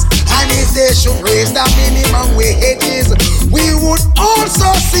price. And if they should raise the minimum wages, we would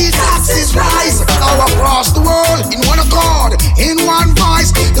also see taxes rise all across the world in one accord, in one voice.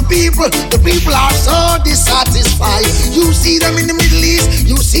 The people are so dissatisfied. You see them in the Middle East,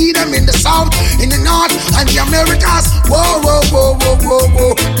 you see them in the South, in the North, and the Americas. Whoa, whoa, whoa, whoa, whoa,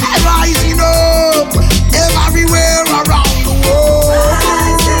 whoa. They're rising up everywhere around the world.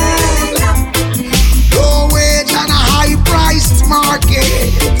 Low wage and a high priced market.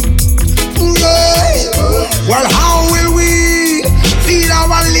 Well, how will we feed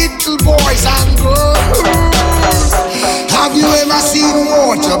our little boys and girls? Have you ever seen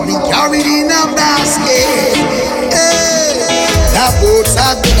water be carried in a basket? Hey, the boats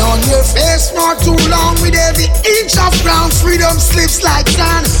have been on your face for too long. With every inch of ground, freedom slips like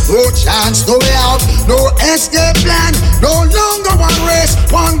sand. No chance, no way out, no escape plan. No longer one race,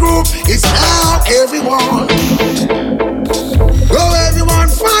 one group. It's now everyone. Go everyone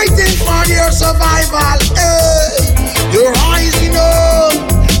fighting for their survival. Hey, you're rising up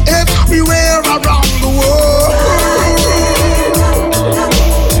everywhere around the world.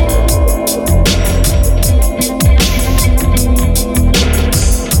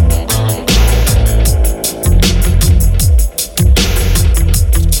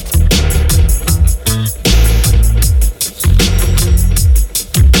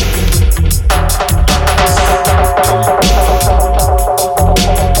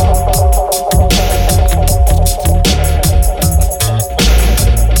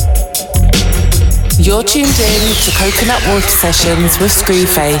 You're tuned in to Coconut Water Sessions with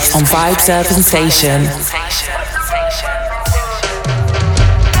Screwface on Vibes Urban Station.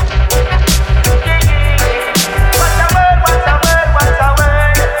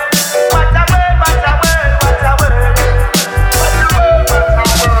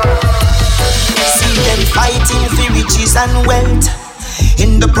 See them fighting for riches and wealth.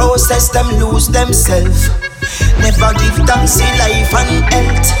 In the process, them lose themselves. Never give thanks in life and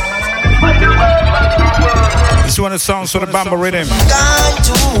health. This one is songs for the Bamba rhythm. Gone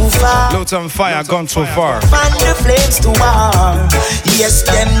too far. Loads on fire, gone too far. Fan the flames to war. Yes,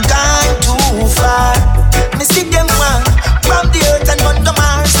 them gone too far. Me see them one from the earth and on the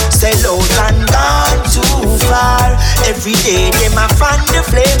Mars. Sell out and gone too far. Every day them a fan the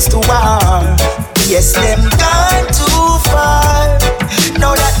flames to war. Yes, them gone too far.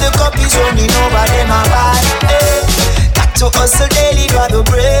 Now that the cup is running over them a bad. To hustle daily for the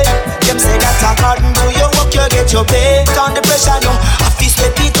bread. Them say that according to your work you get your pay. Down the pressure now, I feel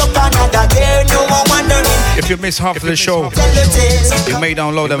step it up another day. No one wondering. If you miss half of the show, you may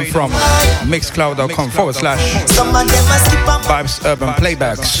download them from mixcloud.com/Vibes Urban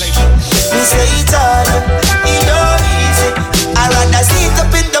Playbacks. We say it all, it don't easy. I rather sit up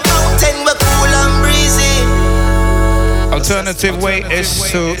in the mountain where cool and breezy. alternative way is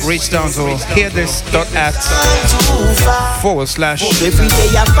to reach down to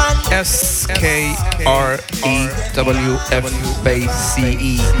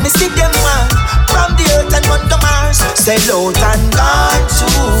hearthis.at/SKREWFBCE. Me see them one from the earth and run to Mars. Sail out and gone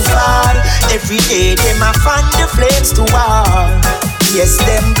too far. Every day them a fan the flames to war. Yes,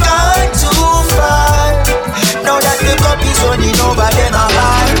 them gone too far. Now that the cup is running over them a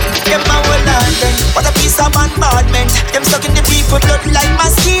bar. Them a well on them. What a piece of bombardment. Them sucking the people blood like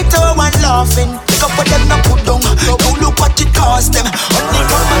mosquito and laughing. Pick up what them not put down. Don't look what it cost them. Only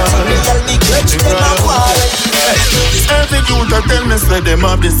for material me grudge them a quarrel. Every youth a tell me say them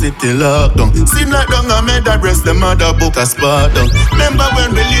have the city locked down. Seem like down a made address them other book a spot down. Remember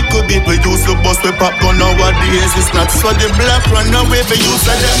when we little people used to bust with popcorn. Nowadays it's not so the black run away. They use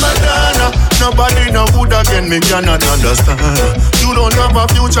them a dana. Nobody know good again, me cannot understand. You don't have a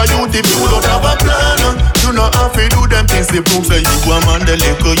future youth if you don't have a plan. You know how to do them things, they prove that you a man, the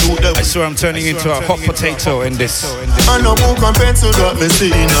little youth. I swear I'm turning into a hot potato in this. I know book and pencil that me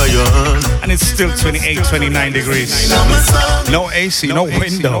see in your hand. And it's still 28, 29 degrees. No AC, no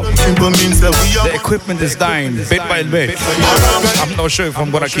window. The equipment is dying bit by bit. I'm not sure if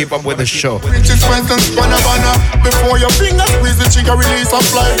I'm gonna keep up with the show. Before your fingers squeeze the trigger, release and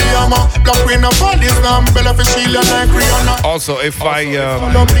fly the hammer. Black queen of all this lamb, Bella for Sheila like Rihanna. Also, if I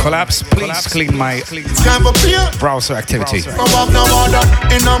collapse, please clean my browser activity.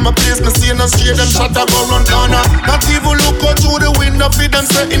 In my place, me see no shade, them shut up around corner. Not even look out through the window, feed them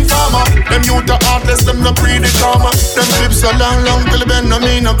say informer. Them youth are heartless, them no pretty karma. Them clips are long, long till Ben no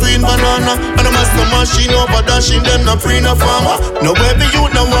mean no green banana. And I'm a machine over dashing, them no free no farmer. No baby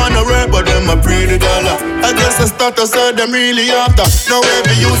youth no wanna work, but them a pretty dollar. I guess the status of them really after. No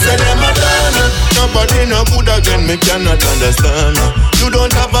baby you say them a dana. Nobody no good again, me cannot understand. You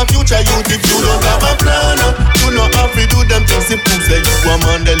don't have a future youth if you don't have a plan. You know how to do them things, it proves that you a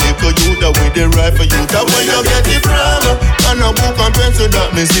man, the little youth that with the right for you. That where you get it from. And a book and pencil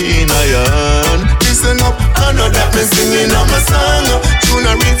that me see in a hand. Listen up, I know that me singing on my song. Tune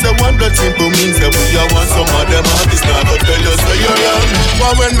a reads the one blood simple means that we are one. Some of them artists now go tell you so you're wrong.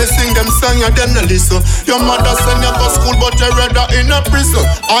 Why when me sing them song you then no listen. Your mother send you to school but you rather in a prison.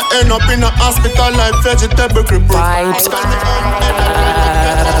 I end up in a hospital like vegetable cripple. Vibes.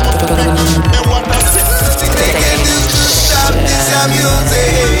 They can do to stop this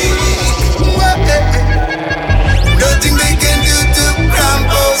music. Nothing they can do to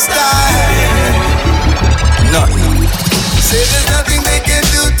crumble style. Nothing. Say there's nothing they can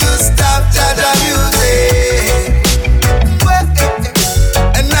do to stop Jaja music.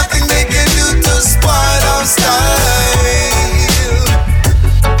 And nothing they can do to spoil our style.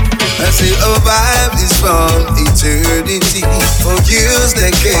 I say a vibe is from eternity, for years,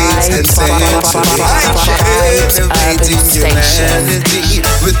 decades, and centuries. Elevating humanity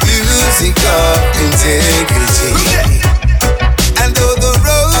with music of integrity. And though the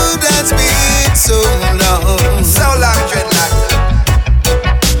road has been so long, dreadlock,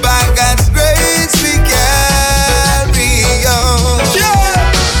 by God's grace we carry on.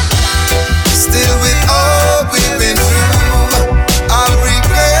 Still with all we've been through, our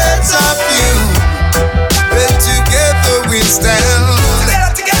regrets are few, but together we stand.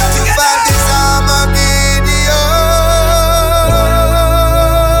 Fight this Armageddon.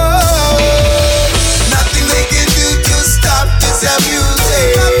 Nothing they can do to stop this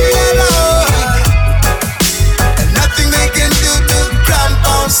music. And nothing they can do to cramp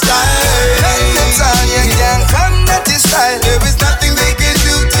our style. You can't come at this style. There is nothing they can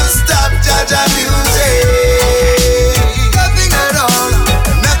do to stop Jaja music. Nothing at all.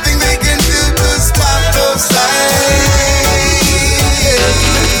 Nothing they can do to stop those styles.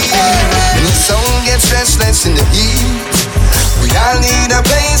 When the sun gets restless in the heat, we all need a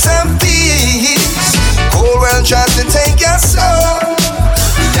place of peace. Cold world tries to take your soul.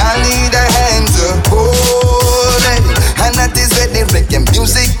 We all need a hand to hold it. And that is where the reggae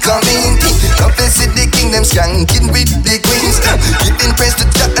music coming. Love is the kingdom skanking with the queens. Giving praise to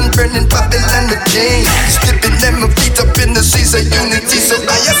God and burning Babylon with chains. Stripping them feet up in the seas of unity. So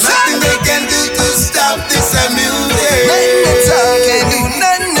I have nothing they can do to stop this music. Nothing at all can do,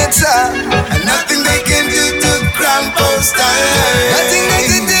 nothing at all. And nothing they can do to cramp our style. Nothing they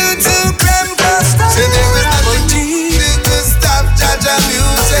can do to cramp our style. So there is nothing to stop Jaja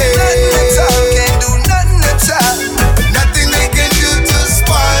music. Nothing at all can do, nothing at all. Nothing they can do to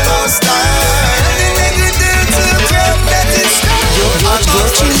spoil our style. Nothing they can do to cramp that is You're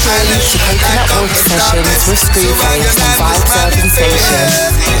tuned in to Coconut Water Sessions with Screwface on Vibes Urban Station.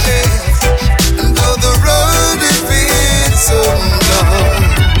 And though the road has been so long,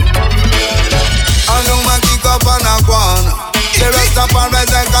 I know my kick up and I go on.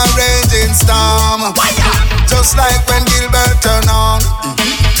 roaring storm. Just like when Gilbert turned on.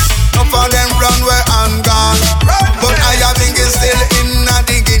 No for them run where I'm gone. But I have been still in a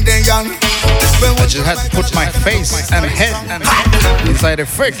Gideon. I just had to put my face and head inside the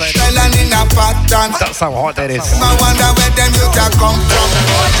fridge. That's how hot that is. I wonder where them you come from.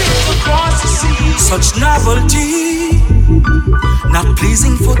 Such novelty, not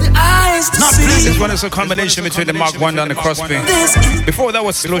pleasing for the eyes to see. This one is a combination between the Mark 1 and the Crosby. Before that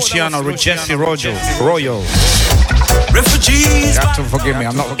was Luciano Jesse Royal. Refugees, you have to forgive me,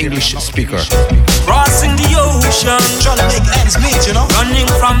 I'm not an English speaker. Crossing the ocean, trying to make ends meet, you know. Running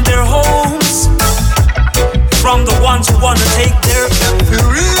from their homes, from the ones who want to take their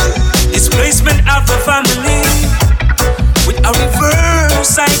displacement of the family, with a reverse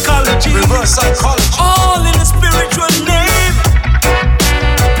psychology. All in a spiritual name,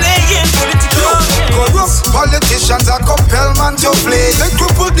 playing political games. Politicians are compelled man to play. They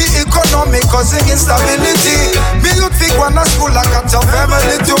cripple the economy causing instability. Me you'd think when a school I got a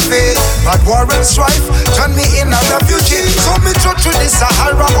family to pay. But war and strife turn me in a refugee. So me through the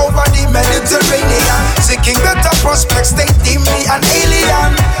Sahara over the Mediterranean, seeking better prospects. They deem me an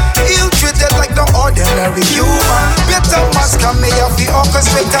alien, ill-treated like no ordinary human. Better must come me off the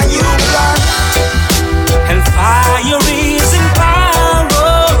orchestrate a new plan. Hellfire is in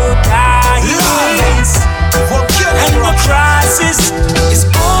paradise, and the crisis is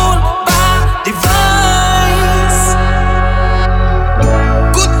all by device.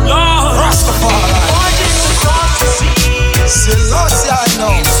 Good Lord, Rastafari, Selassie, I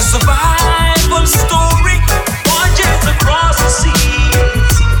know. It's a survival story. Voyages across the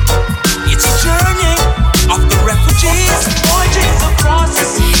seas. It's a journey of the refugees. Voyages across the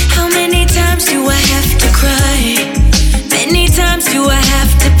seas. How many times do I have to cry? Many times do I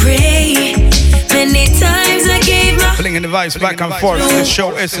have to pray? Many times I gave my Flinging the vibes back and forth. The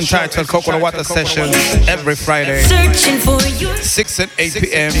show is entitled Coconut Water Sessions every Friday, searching for you. 6 and 8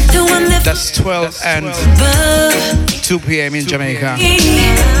 p.m. That's 12 and 2 p.m. in Jamaica.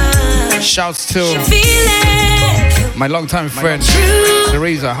 Shouts to my longtime friend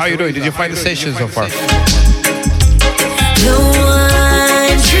Teresa. How you doing? Did you find the station so far? No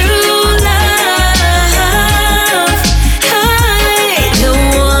one true love. No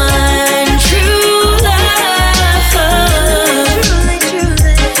one true love.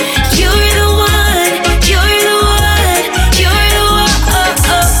 You're the one. You're the one. You're the one.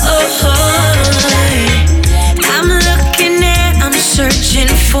 I'm looking at, I'm searching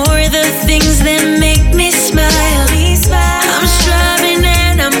for the things that make me smile. I'm striving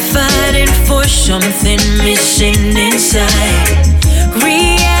and I'm fighting for something missing inside.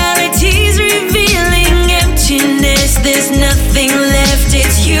 Reality's revealing emptiness. There's nothing left.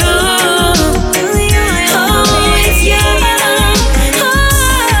 It's you. Oh, it's you. Oh,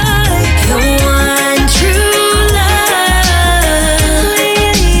 the one true love.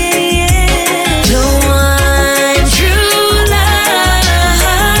 The one true love.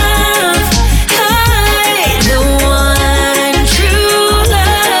 The one true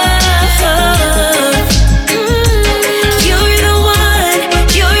love. You're the one.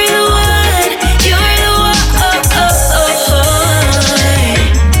 You're the one. You're the one.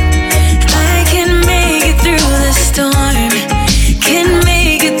 I can make it through the storm. Can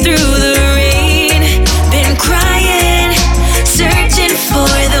make it through the rain. Been crying, searching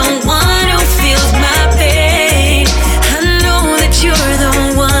for the one who feels my pain. I know that you're the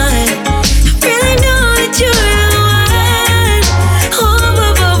one. I really know that you're the one. Oh,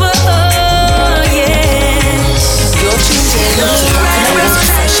 yes. You're tuned in to Coconut Water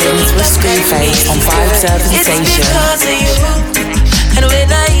Sessions with Screwface on Vibes Urban It's Station. because of you. And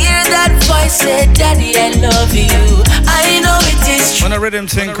when I hear that voice say, Daddy, I love you, I know it is true. On a rhythm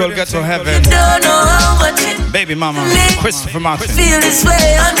thing called Get to Heaven, Don't know how much it Baby Mama, Christopher Martin. feel this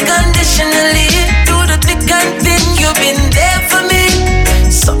way unconditionally. Through the thick and thin, you've been there for me.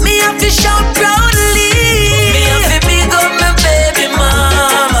 So me have to shout proudly. Me have to big up my baby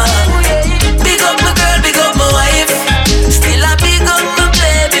mama. Big up my girl, big up my wife. Still I big up my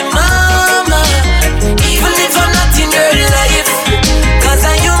baby mama. Even if I'm not in your life. Cause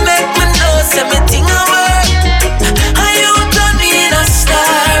I you make me know everything I work. And you turn me in a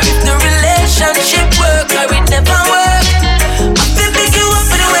star. If the relationship work or it never work, I feel big you up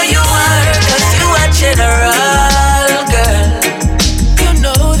in the way.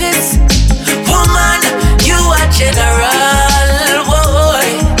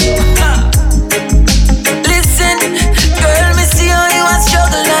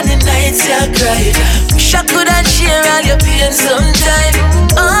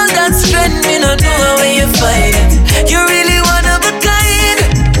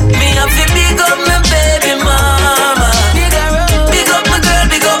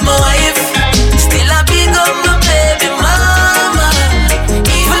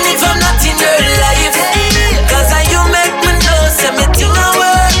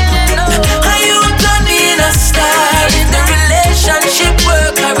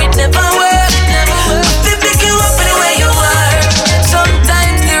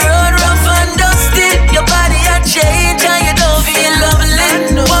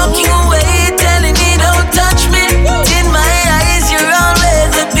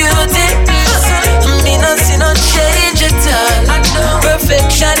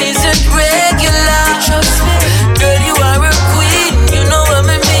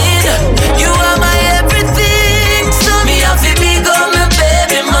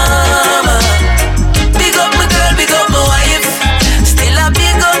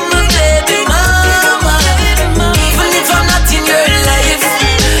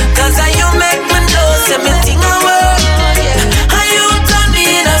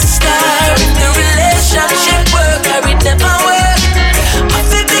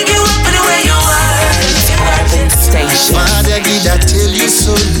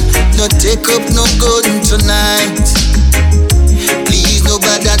 up no gun tonight. Please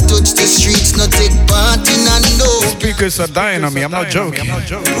nobody touch the streets, no take part in a no. Speakers are dying on me, I'm not joking.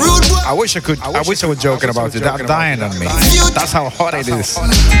 I wish I was joking about it. They're dying on me. That's how hot it is.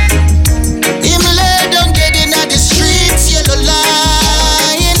 Him lay down dead in the streets, yellow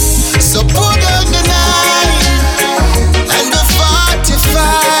line. So put on the 9 and the 45.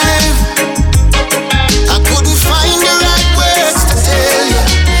 I couldn't find the right words to tell you.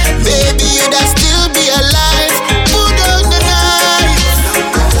 Maybe you'd have still be alive. Put on the 9.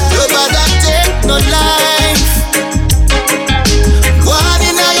 Nobody take no life. One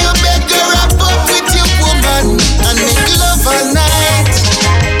in your bed, go wrap up with your woman and make love all night.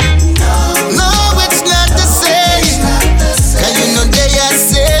 No, it's not the same. Cause you know they are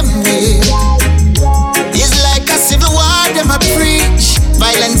same way. It's like a civil war, them a preach.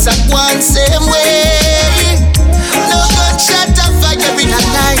 Violence at one same way. No gunshot a fire in a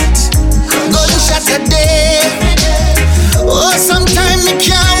night. Gunshot a day. Oh, sometimes you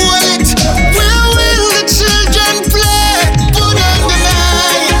can't hold it. Where will the children play? Put on the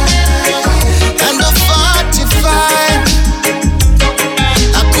 9 and the 45.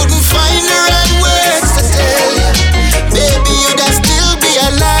 I couldn't find the right words to tell you. Maybe you'd have still be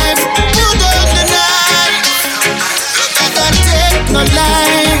alive. Put on the 9. Look at that, take no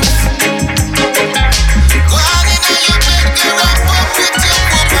life. Go on in your bed, get wrap up with your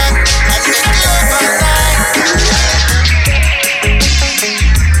woman and make love all night.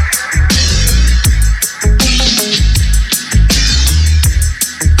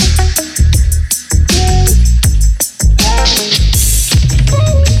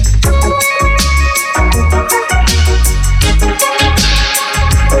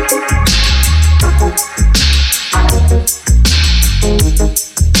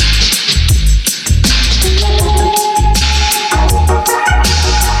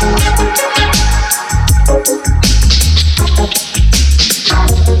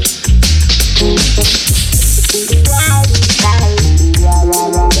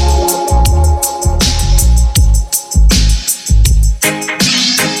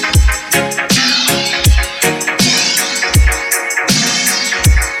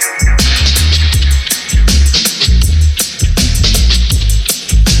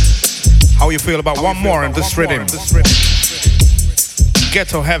 How you feel about one more in this rhythm?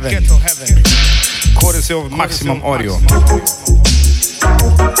 Ghetto Heaven. Courtesy of Maximum Audio.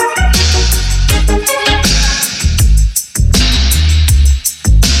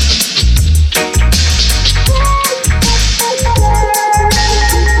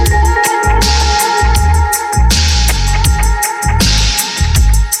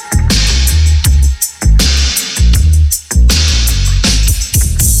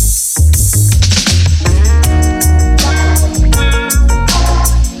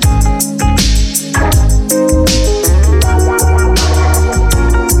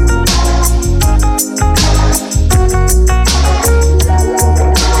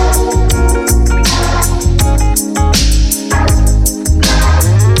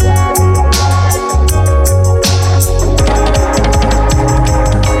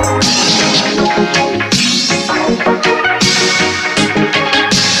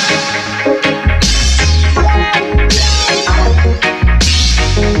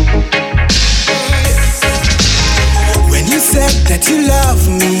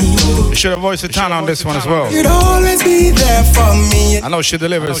 Should have voiced a ton on this one as well. You'd always be there for me. I know she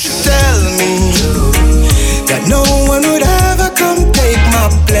delivers. Tell me that no one would ever come take my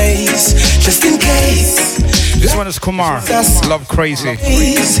place, just in case. This one is Kumar, Love Crazy. And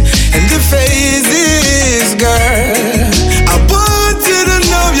the phases, girl, I want you to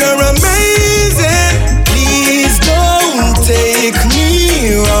know you're amazing. Please don't take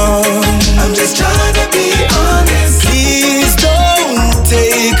me wrong. I'm just trying to be honest. Please don't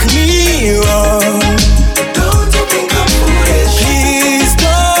take me wrong. Don't you think I'm foolish? Please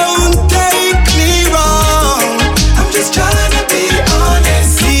don't take me wrong. I'm just trying to be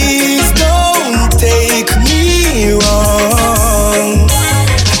honest. Please don't take me wrong.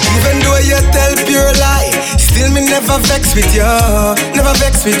 Even though you tell pure lie, still me never vex with you. Never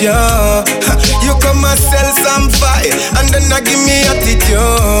vex with you. You come and sell some fire, and then I give me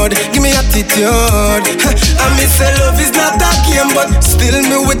attitude. Give me attitude. I miss say love is not a game, but still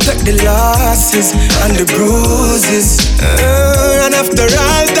me will take the losses and the bruises. And after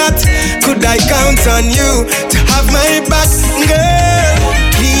all that, could I count on you to have my back, girl?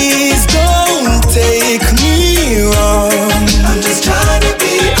 Please don't take me wrong. I'm just trying to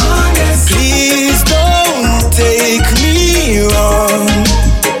be honest. Please don't take me wrong.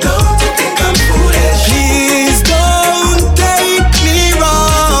 Don't you think I'm foolish? Please don't take me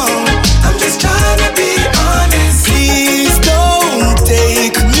wrong. I'm just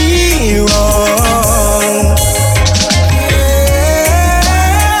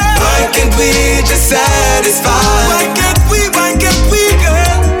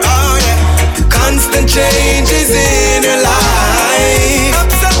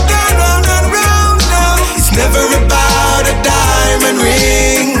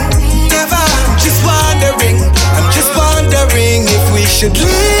should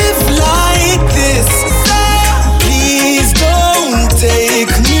live like this. Please don't take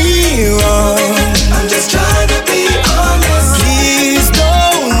me wrong. I'm just trying to be honest. Please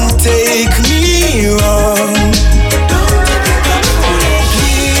don't take me wrong.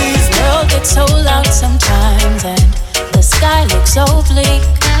 Please. The world gets so loud sometimes and the sky looks so bleak.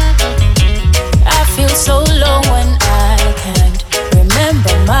 I feel so low when I can't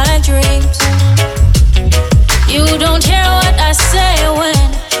remember my dreams. You don't hear what I say when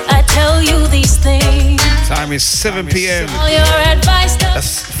I tell you these things. Time is 7 p.m. All your advice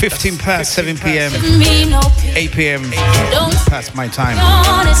That's 15 past 7 p.m. give me no peace. 8 p.m. Past my time.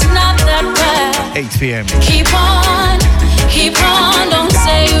 It's not that bad. 8 p.m. Keep on, don't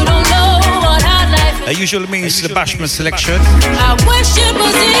say you don't know what hard life is. That usually means the Bashman selection. I wish it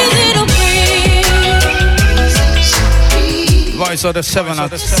was easy to breathe. Voice of the 7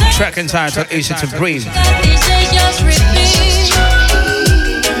 track entitled Easy to Breathe. These days just repeat.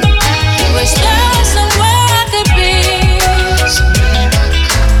 Wish there was somewhere I could be.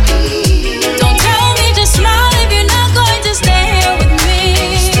 Don't tell me to smile if you're not going to stay here with me.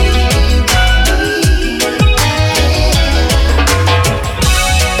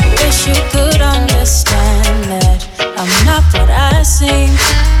 Wish you could understand that I'm not what I seem.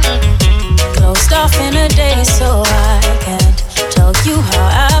 Closed off in a day so I can't tell you how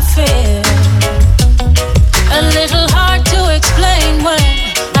I feel. A little hard to explain when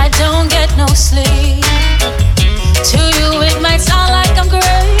I don't get no sleep. To you it might sound like I'm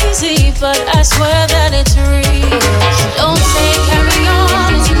crazy, but I swear that it's real. Don't say carry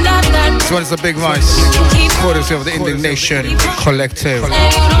on, it's not that. This one is a big voice. Courtesy of the Indignation Collective.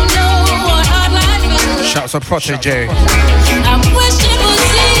 Shouts out Protege. I wish it was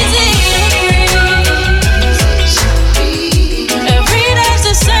easy to breathe. Every day's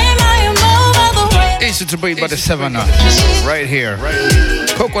the same, I am over the way. Easy to Breathe by the 7 right here.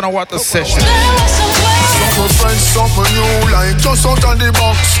 Coconut Water Session. Some friends, some new, like just out of the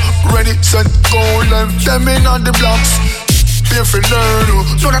box. Ready, set, go, left them in on the blocks. If you learn,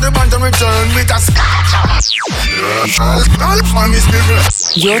 so that the band can return with a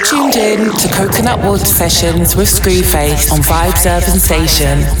You're tuned in to Coconut Water Sessions with Screwface on Vibes Urban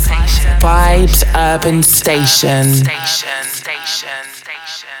Station. Vibes Urban Station.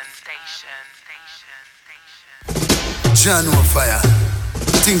 John on fire.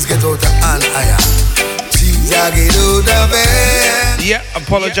 Things get out of hand higher. Things are get out of hand. Yeah,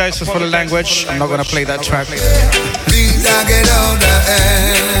 apologize for the language. I'm not gonna play that track. Things are get out of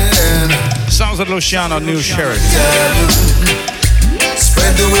hand. Sounds of Luciano New Sheriff.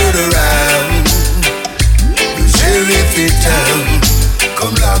 Spread the word around. The sheriff in town.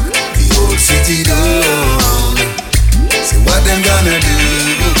 Come lock the old city down. See what them gonna do.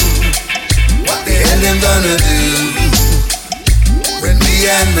 What the hell them gonna do? When me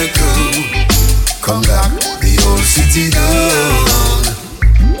and my crew come back the old city down.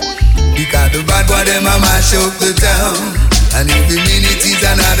 Because the bad boy them a mash up the town. And every minute is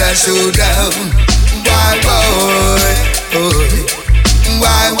another showdown. Why boy, oh,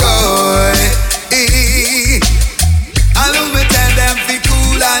 why boy, all of me tell them fi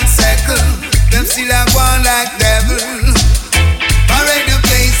cool and settle. Them still a go on like devil. Parade the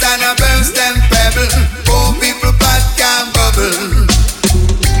place and a burst them pebble. Poor people pot can bubble.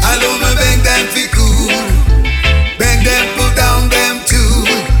 All of me beg them fi cool. Beg them put down them too.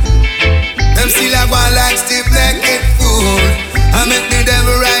 Them still a go on like stiff-necked fool. I make the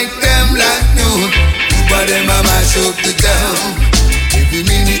devil write them like noon. But them a mash up the town. Every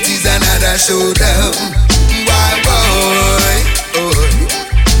minute is another showdown. Why boy, oh,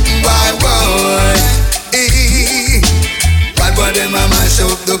 why boy, bad boy them a mash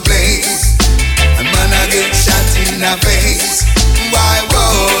up the place. And man a get shot in the face. Why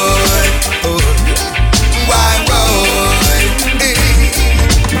boy, oh, why boy,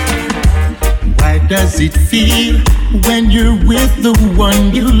 Why does it feel when you're with the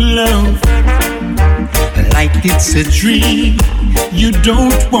one you love? Like it's a dream, you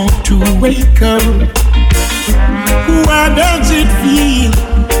don't want to wake up. Why does it feel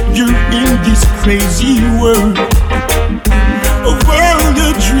you're in this crazy world? A world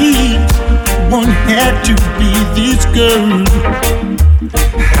of dreams, one had to be this girl.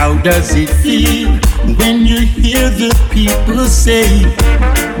 How does it feel when you hear the people say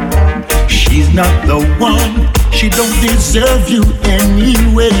she's not the one, she don't deserve you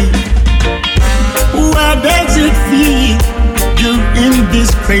anyway? Why does it feel you're in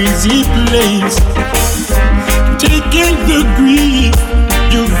this crazy place? Taking the grief,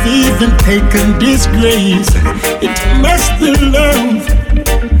 you've even taken disgrace. It must be love,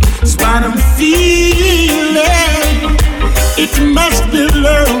 it's what I'm feeling. it must be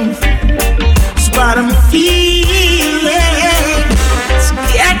love. It's what I'm feeling. It's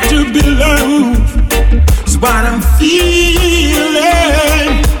got to be love. It's what I'm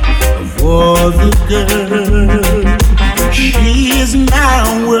feeling. For the girl, she is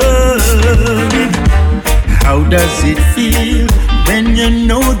my world. How does it feel when you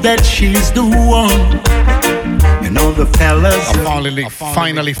know that she's the one? And all the fellas. I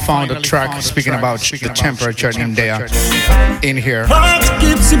finally found a track speaking about the temperature in there, in here. Heart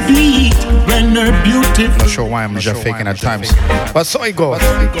skips a beat when they're beautiful. Not sure why I'm just faking at times, but so it goes,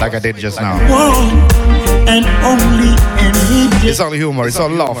 like I did just now. One and only any day. It's all humor, it's all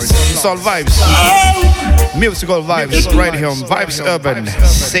love, it's all vibes. Musical vibes right here on Vibes Urban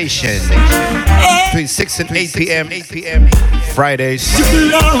Station. Between 6 and 8 p.m. Fridays.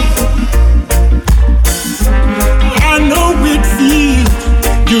 I know it feels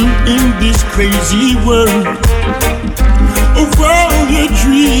you in this crazy world. Of all your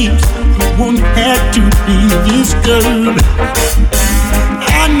dreams, you won't have to be this girl.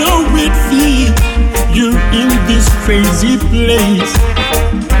 I know it feels you in this crazy place,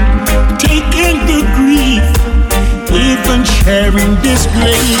 taking the grief, even sharing this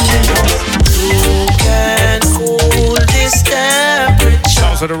grace. You can cool this temperature.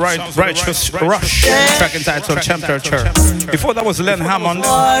 Sounds of the Righteous Rush, track entitled Temperature. Before that was Len Hammond.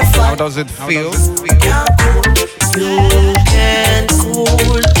 How does it feel? You can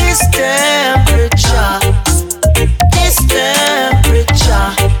cool this temperature. This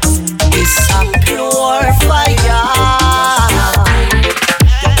temperature is a pure fire.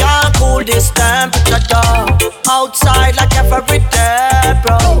 You can't cool this temperature down outside like every day,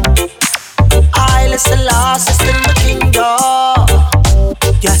 bro. I listen last, it's still the kingdom.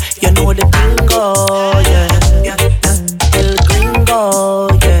 Yeah, you know the bingo, yeah. El gringo,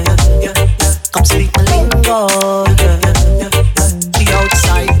 yeah. Come speak my lingo, yeah. The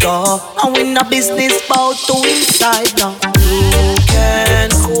outside door, and we no business bout to inside now. You can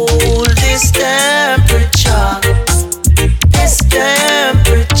cool this temperature. This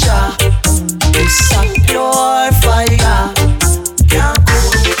temperature is a pure fire. You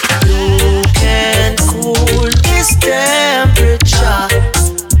can cool this temperature.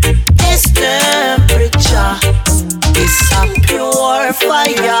 This temperature is a pure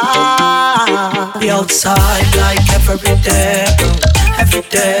fire. The outside like every day, bro. Every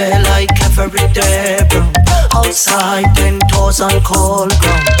day like every day, bro. Outside 10,000 cold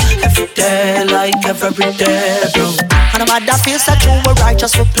ground. Every day like every day, bro. And I'm that feels that you were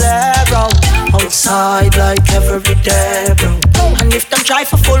righteous for play, bro. Outside like every day, bro. And if them try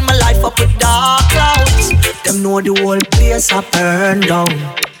to fool my life up with dark clouds, them know the whole place a burn down.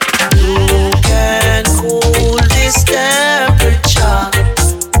 You can cool this temperature.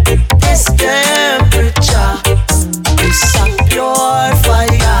 This temperature is a pure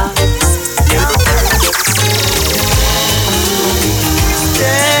fire.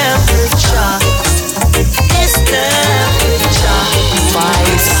 Temperature. This temperature.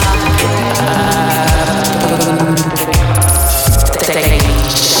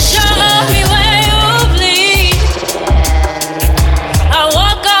 Show me where you bleed. I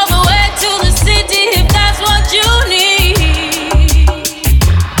walk all the way to the city if that's what you need.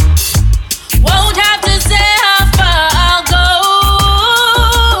 Won't have to say how far I'll go.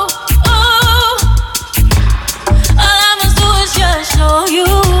 All I must do is just show you.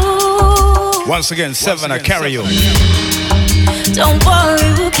 Once again, 7, I carry you. Don't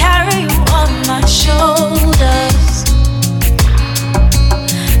worry, we'll carry you on my shoulders.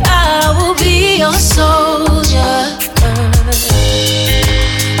 I will be your soldier.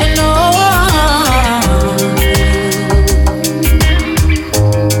 And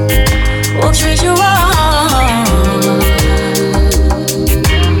we'll treat you wrong.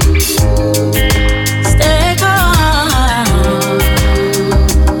 Stay calm.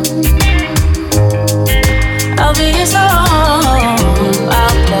 I'll be your song.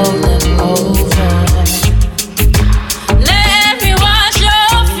 I'll blow them over. Let me wash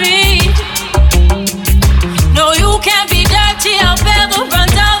your feet. No, you can't be dirty. I'll bear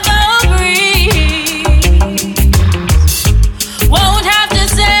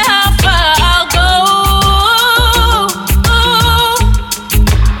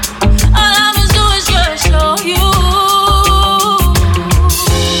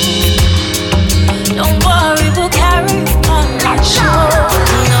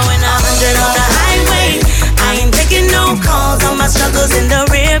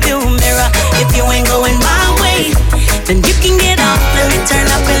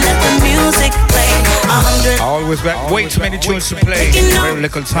got way too many tunes to play. Very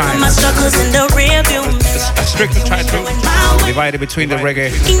little time. I strictly try to divide it between the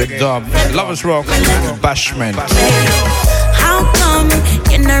reggae, the dub, Lovers Rock, Bashment. How come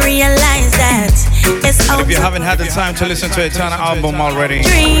you don't realize that? And if you haven't had the time to listen to Eternal album already,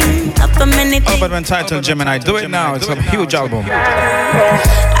 album entitled Gemini, do it now. It's a huge album.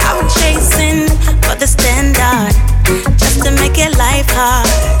 I'm chasing for the standard, just to make your life hard.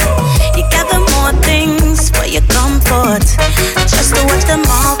 You gather more things for your comfort, just to watch them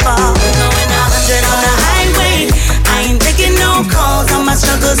all fall. Going 100 on the highway, I ain't taking no calls on my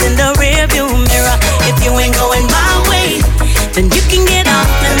struggles in the rearview mirror. If you ain't going my way, then you can get off.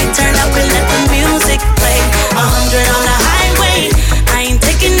 Let me turn up and let the music play. 100 on the highway, I ain't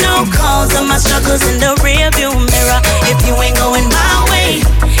taking no calls on my struggles in the rearview mirror. If you ain't going my way,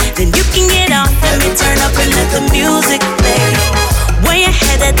 then you can get off. Let me turn up and let the music play. Way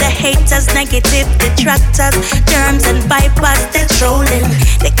ahead of the haters, negative detractors, germs and vipers, they're trolling.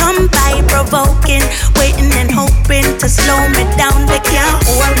 They come by provoking, waiting and hoping to slow me down. They can't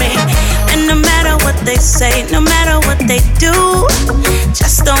hold me. And no matter what they say, no matter what they do,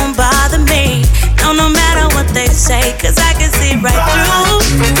 just don't bother me. No matter what they say, cause I can see right through all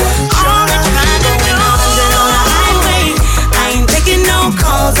they're trying to do. On the highway, I ain't taking no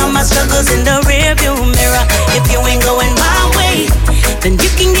calls on my struggles in the rearview mirror. If you ain't going my way, then you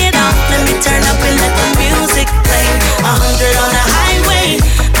can get off. Let me turn up and let the music play. 100 on the highway,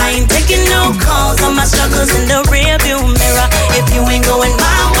 I ain't taking no calls on my struggles in the rearview mirror. If you ain't going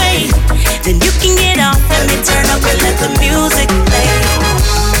my way, then you can get off. Let me turn up and let the music play.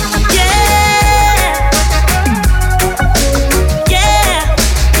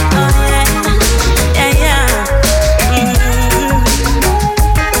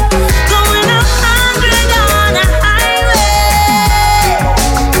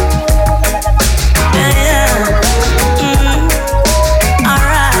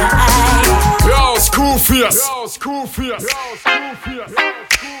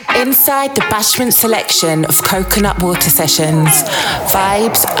 Inside the Bashment selection of Coconut Water Sessions,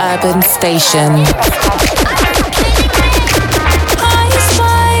 Vibes Urban Station.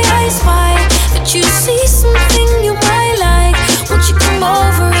 I spy that you see something you might like. Won't you come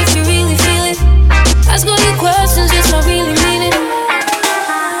over if you really feel it? Ask all your questions, yes, I really mean it.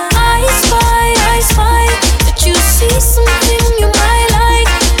 I spy that you see something you might like.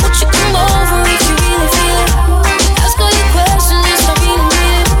 Won't you come over if you really feel it? Ask all your questions, yes, I really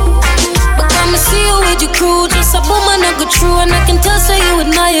mean it. But come and see you with your crew, just a woman I go true, and I can tell so you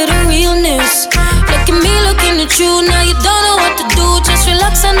admire the realness. Look at me, looking at you, now you don't know what to do. Just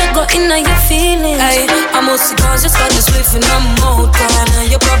relax and I go in on your feelings. Hey, I'm mostly conscious, got this whiff and I'm out corner.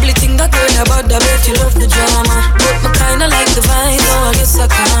 You probably think that girl about that bet you love the drama, but me kinda like the vibe, so I guess I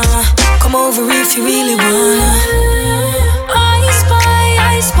can come over if you really wanna.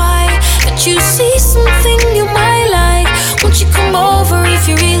 I spy that you see something you might like. Won't you come over if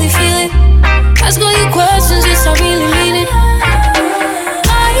you really feel it? Ask all your questions, yes, I really mean it. I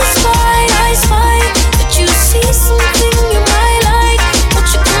spy that you see something you might like.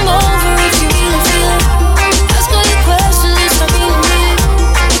 Won't you come over if you really feel it? Ask all your questions, yes, I really mean it.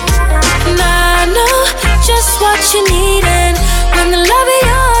 Nah, I know just what you need, and when the love in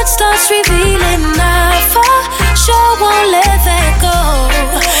your heart starts revealing, I for sure won't let that go.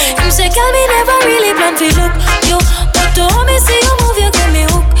 You say, girl, me never really plan to look you, but to me see you move, you get me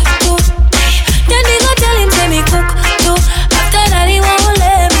hooked too. Then they go tell him, say me cook too. After that he won't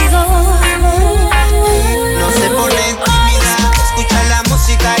let me go. No se pone tímida, escucha la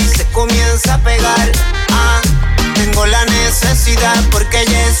música y se comienza a pegar. Tengo la necesidad porque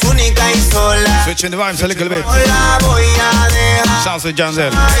ella es única y sola. Switching the vibes a little bit. No la voy a dejar. Sounds like John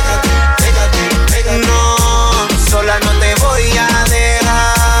Zell. No, sola no te voy a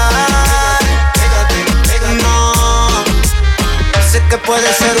dejar. No, sé que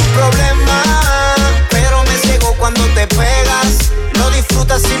puede ser un problema, pero me ciego cuando te pegas. Lo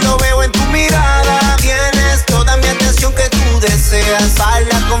disfrutas y lo veo en tu mirada. Tienes toda mi atención que tú deseas. Para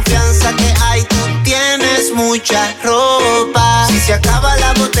la confianza que hay, tú tienes mucha ropa. Si se acaba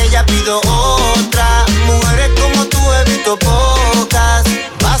la botella pido otra. Mujeres como tú he visto pocas,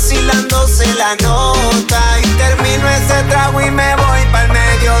 vacilándose la nota. Y termino ese trago y me voy pa'l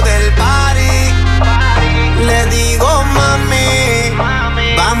medio del party. Le digo mami,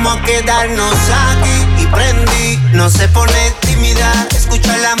 vamos a quedarnos aquí. Y prendí, no se pone tímida,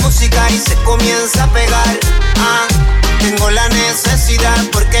 escucha la música y se comienza a pegar. Tengo la necesidad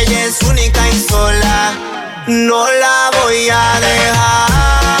porque ella es única y sola. No la voy a dejar.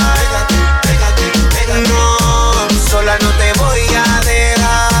 No, sola no te voy a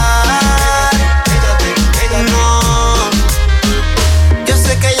dejar. No,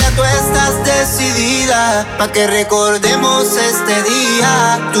 que recordemos este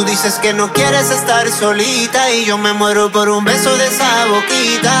día. Tú dices que no quieres estar solita y yo me muero por un beso de esa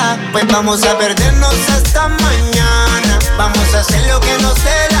boquita. Pues vamos a perdernos hasta mañana. Vamos a hacer lo que nos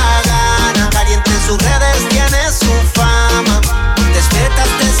dé la gana. Caliente en sus redes tiene su fama. Despiertas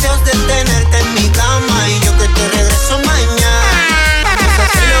deseos de tenerte en mi cama y yo que te regreso mañana. Vamos a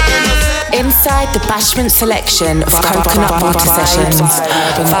hacer lo que nos dé. Inside the Bashment selection of Coconut Water Sessions,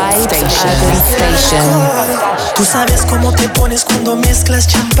 Vibes Urban Station. Tú sabes cómo te pones cuando mezclas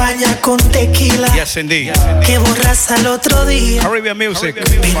champaña con tequila. Yes, indeed. Que borras al otro día. Caribbean music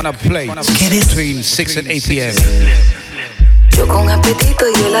on a plate between 6 and 8 p.m. Yo con apetito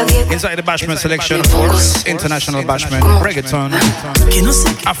y el dieta. Inside the Bashment selection, of course, international Bashment, reggaeton,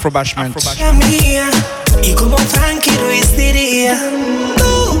 Afro Bashment. Mía, y como Frankie Ruiz diría,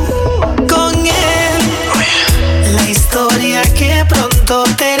 tú con él, la historia que pronto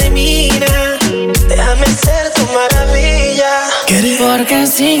termina. Déjame ser tu maravilla. Porque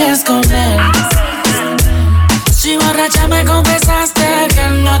sigues con él. Si borracha me confesaste que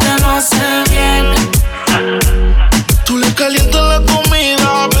no te lo hace bien. Tú le calientas la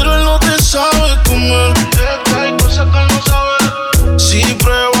comida, pero él no te sabe comer. Es que hay cosas que él no sabe. Si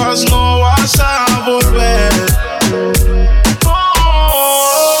pruebas no vas a volver.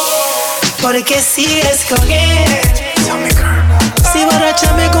 Porque sigues con él. Si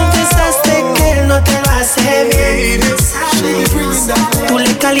borracha me confesaste que él no te lo hace bien. Tú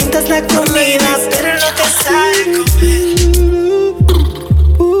le calientas la comida, pero él no te sabe comer.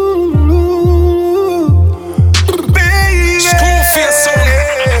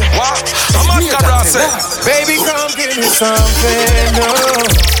 Baby, come give me something, no.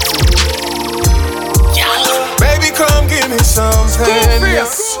 Baby, come give me something,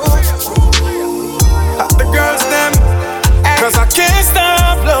 yes. The girls, them, cause I can't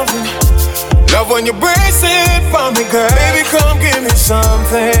stop loving. Love when you brace it for me, girl. Baby, come give me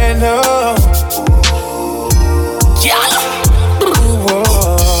something, no.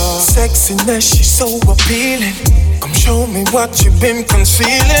 Sexiness, she's so appealing. Come show me what you've been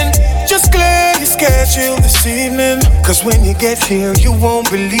concealing. Just clear your schedule this evening. Cause when you get here, you won't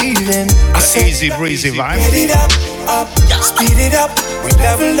believe in. Easy breezy vibe. Speed it up, speed it up, we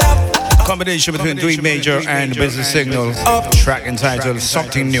level up. Combination between Dweeb Major and Business Signal. Track entitled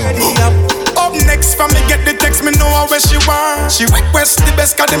Something New. Up next, for me get the text, me know where she want. She request the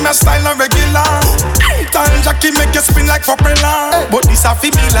best, cause them a style and regular. Anytime Jackie make you spin like Popular. But this a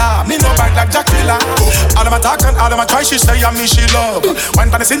female, me no bad like Jackie La. All them a talk and all them a try, she say and me she love. One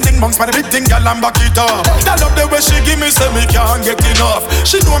for the same thing, bunks for the big thing, girl and back it up. I love the way she give me, say me can't get enough.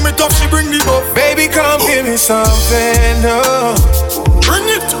 She know me tough, she bring the buff. Baby, come give me something, no. Bring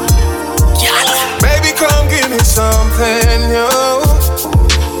it. Baby, come give me something, no.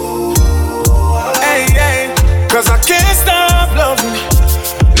 Cause I can't stop loving.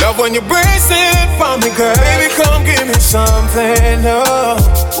 Love when you brace it for me, girl. Baby, come give me something, no.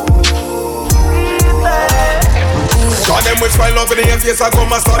 Cause them with smile up in the end, yes, I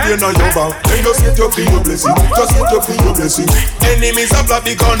come and stab you on your back. Then just get your feel your blessing, just get your feel your blessing. Enemies of love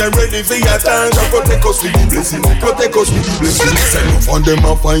become them ready for your time. Just protect us with the blessing, protect us with the blessing. Send off on them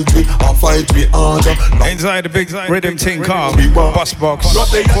and fight me harder. Inside the big rhythm thing called Bus Box,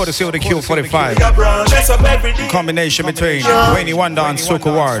 courtesy of the Q45. Combination between Wayne Wonder and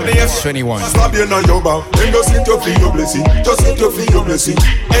Soca Ward, 21. Stab you on your back. Then just get your feel your blessing, just get your feel your blessing.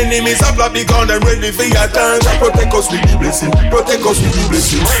 Enemies of love become them ready for your time. Just protect us with the blessing, protect us with the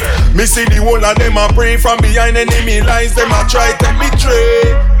blessing. Me see the whole of them a pray from behind enemy lines. Them a try to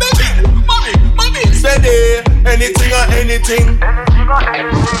betray. Money, steady, anything or anything.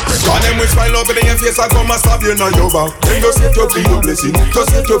 Cause them with smile up in the face, I come and stab you on your back. Then just get your feel your blessing, just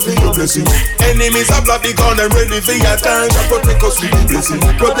get your feel your blessing. Enemies of blood become them ready for your time. Just protect us with the blessing,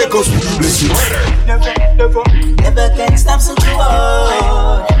 protect us with the blessing. Never can stop so cool.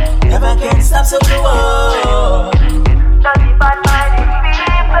 Never can stop so cool.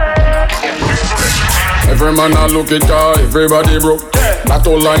 Every man a look it car, everybody broke. That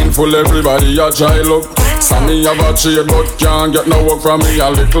whole line full, everybody a child up. Sammy have a trade but can't get no work from me. A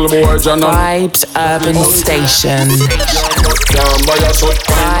little boy Jana. Vibes Urban Station. Vibes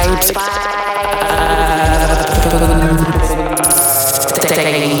Station.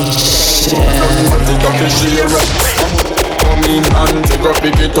 Come in and take a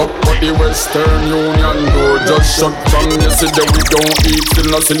pick it up. But the Western Union door just shut from yesterday. We don't eat, still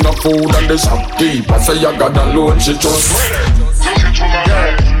not see no food. And the shopkeeper say you got a loan, she just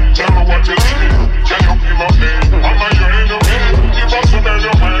tell me what you see. Can you be my man? I'm a year in the way. Give us a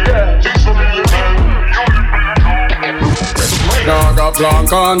better way. Things for me, man. Now I got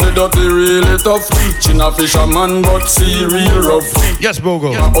Clank on the dirty really tough. Chin a fisherman but see real rough. Yes, Bogo.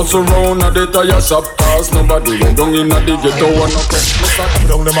 Also round at the tire shop cause nobody went down in the ghetto one. Put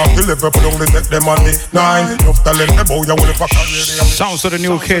down them and kill it, put down the neck them on the 9. Enough talent about you will fuck career. Sounds of the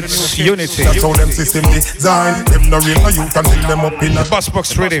new kids, Unity. That's how them system design. Them no real youth until them up in a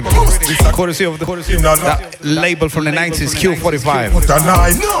Busbox Rhythm. Courtesy of that label from the 90s, Q45. Put a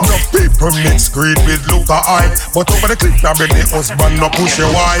 9. No people mix greed with Luca eye. But over the clip now bring the husband no push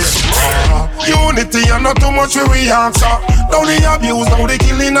your wife. Unity and not too much we answer. Now the abuse, now the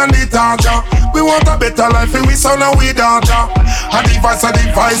killing and the torture. We want a better life for we son and we daughter. A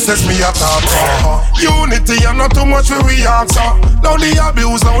device says me a talk. Unity and not too much we answer. Now the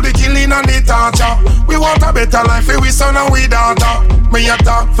abuse, now the killing and the torture. We want a better life for we son and we daughter. Me a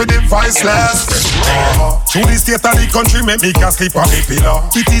talk for the voiceless. Through the state of the country make me can sleep on the pillar.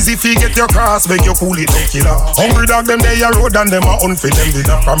 It is if you get your cross, make you cool it no killer. Hungry dog them they a road and them a unfit them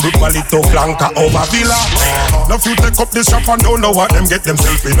dinner. From Brook Valley to Blanca over Villa. Now if you take up the shop and don't know what them get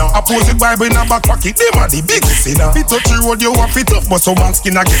themselves in. Opposite Bible in a back pocket, them are the biggest sinner. Fit touch the road you want fit up, but some man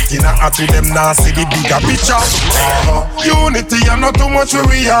skin a get in. And to them now see the bigger picture. Unity and not too much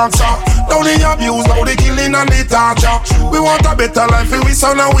we answer. Now the abuse, now the killing and the torture. We want a better life for we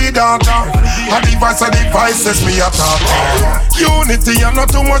son and we daughter. A device says me a talk. Unity and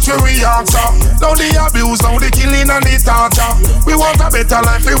not too much we answer. Now the abuse, now the killing and the torture. We want a better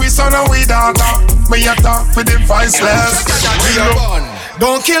life for we son and we daughter. Me a talk for the voiceless.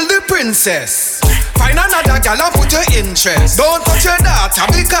 Don't kill the princess. Find another gal and put your interest. Don't touch your daughter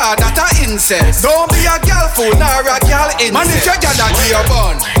because that a incest. Don't be a gal fool nor a gal incest. Man if your gal a give your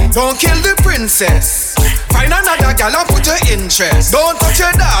bun, don't kill the princess. Find another gal and put your interest. Don't touch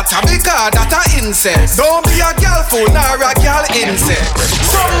your daughter because that a incest. Don't be a gal fool nor a gal incest.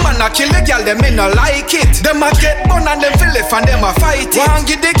 Some man a kill the gal, them me no like it. Them a get bun and them feel it and them a fight it. One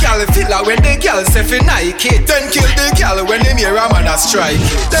give the gal filler when the gal say fi Nike it. Then kill the gal when them hear a man a strike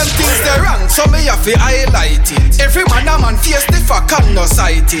it. Them things they wrong, so me have to highlight it. Every man a man face the fuck and no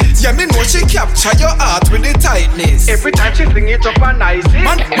sight it. Yeah, me know she capture your heart with the tightness. Every time she fling it up and nice it.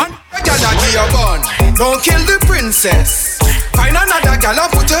 Man, gal a give your gun. Don't kill the princess. Find another gal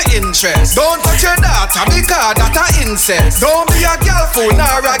and put your interest. Don't touch your daughter because that a incest. Don't be a gal fool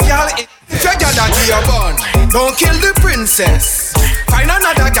nor a gal. If your gal a give your gun, don't kill the princess. Find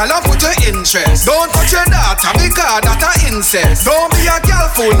another gal and put your interest. Don't touch your daughter because that a incest. Don't be a gal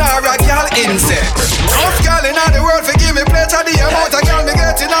fool nor a gal incest. Enough gal in the world for give me pleasure. The amount of gal me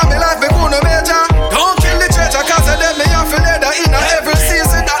get in my life me no major. Don't kill the treasure cause of them me have to leather in every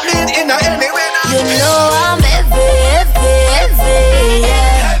season. That mean in any way. You know I'm heavy,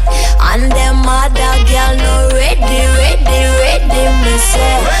 yeah. And them other gal no ready, me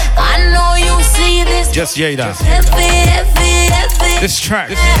say. I know you see this. Just Yada. Heavy. This track.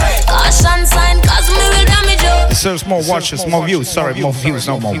 Caution sign, cause me will damage you. It serves more watches, more views. Sorry, more views,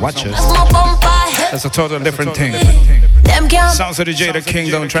 not more watches. That's a total different thing. Sounds of the Jada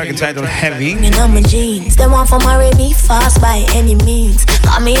Kingdom track entitled Heavy. You know my jeans, they want for marry me fast by any means.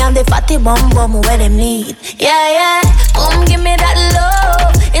 Got me on the fatty bum where them need. Yeah, come give me that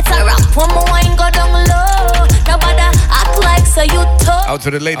love. It's a rap when my wine go down low. Nobody act like so you tough. Out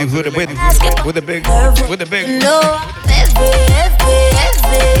to the lady with the big. No, heavy,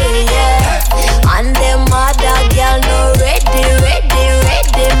 yeah. And them other girl no ready,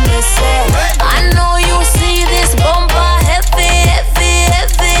 me say. I know you see this bumper heavy,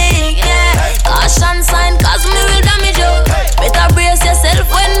 yeah. Caution sign, cause me will damage you. Better brace yourself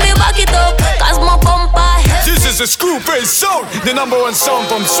when me back it up, cause my bumper heavy. This is the Screwface sound, the #1 sound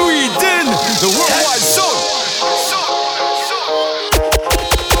from Sweden, the worldwide sound.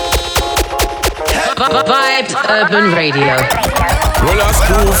 Vibes Urban Radio. Well, a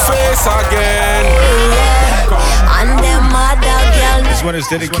Screwface again. And them other girl. This one is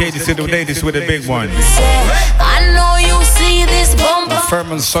dedicated to the ladies with a big one. I know you see this bumper. A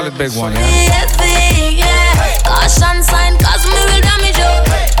firm and solid big one, yeah. Heavy, yeah. Caution sign, cause me will damage you.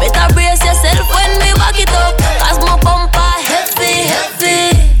 Better brace yourself when me back it up, cause my bumper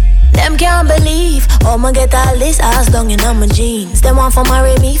heavy. Them can't believe I'ma get all this ass down in my jeans. Them want for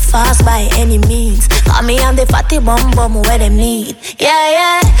marry me fast by any means. Got me on the fatty bum where them need.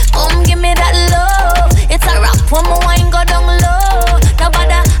 Yeah, come give me that love. It's a rap when my wine go down low.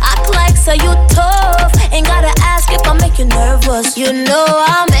 Nobody act like so you tough. Ain't gotta ask if I make you nervous. You know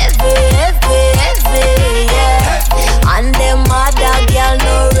I'm heavy, yeah. And them other girl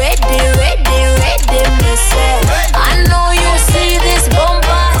no ready, me say. I know you see this bumper.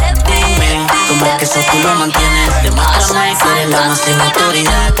 Como es que eso tú lo mantienes. Demuéstrame que eres la más sin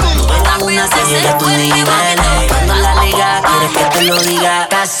autoridad. No vengas una que llegue a tu nivel. Cuando la liga, quieres que te lo diga.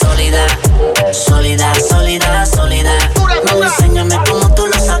 Estás sólida, sólida, sólida, sólida. Mami, enséñame cómo tú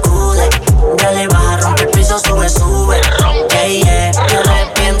lo sacudes. Dale, baja, rompe el piso, sube, sube. Yeah, yeah, te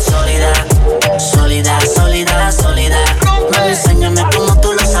ves bien sólida, sólida, sólida, sólida. Mami, enséñame cómo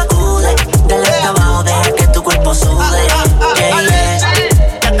tú lo sacudes. Dale hasta abajo, deja que tu cuerpo sude. Yeah, yeah.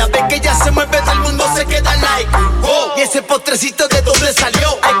 Cada vez que ella se mueve, todo el mundo se queda like. Oh, y ese postrecito de dónde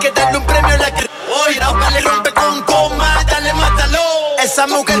salió. Hay que darle un premio a la que. Oye, le rompe con coma, dale, mátalo. Esa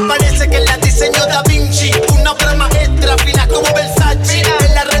mujer parece que la diseñó Da Vinci. Una obra maestra, fina como Versace.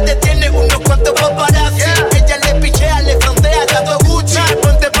 En la red tiene unos cuantos paparazzi. Ella le pichea, le frontea, dado Gucci.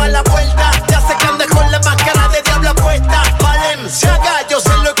 Ponte pa' la puerta, ya se que anda con la máscara de diabla puesta. Valenciaga, yo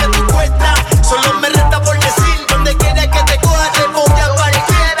sé lo que tú cuesta. Solo me resta por decir, donde quiera que te coja, te voy a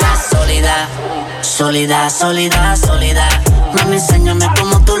cualquiera. Sólida, sólida, sólida, sólida. Mami, enséñame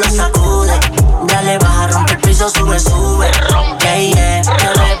cómo tú lo sacudes. Dale, baja, rompe el piso, sube, sube. Yeah, yeah, te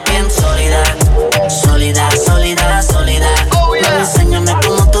ves bien sólida, sólida, sólida, sólida. Mami, enséñame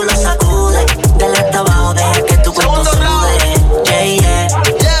cómo tú lo sacudes. Dale hasta abajo, deja que tu cuerpo sude. Yeah, yeah.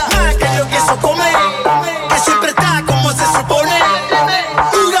 Más que lo que eso come, que siempre está como se supone.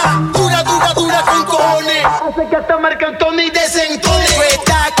 Dura, dura, dura, dura con cojones. Hace que hasta Marc Anthony desentone.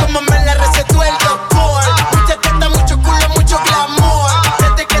 Está como me la recetó el doctor. Mucha teta, mucho culo, mucho glamour.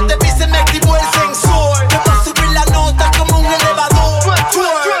 Desde que te vi se me activó el sensor. Te va a subir la nota como un elevador.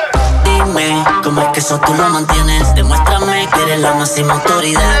 Dime, ¿cómo es que eso tú lo mantienes? Demuéstrame que eres la máxima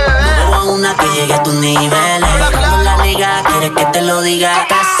autoridad. No veo a una que llegue a tus niveles. Cuando la liga, quieres que te lo diga.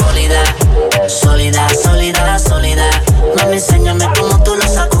 Estás sólida, sólida, sólida, sólida. Mami, enséñame cómo tú lo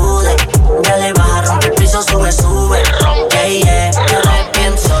sacudes. Dale, baja, rompe el piso, sube, sube. Yeah, yeah, te ves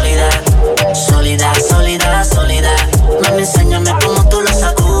bien sólida, sólida, sólida, sólida. Mami, enséñame cómo tú lo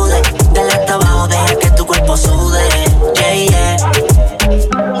sacudes. Dale hasta abajo, deja que tu cuerpo sude. Yeah, yeah.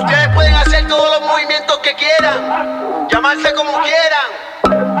 Ustedes pueden hacer todos los movimientos que quieran, llamarse como quieran.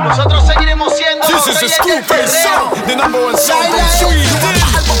 Nosotros seguiremos siendo This is the Screwface sound, the number one sound from Sweden.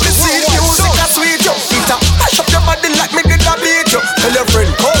 Mash up your body like me did a beat you. Tell your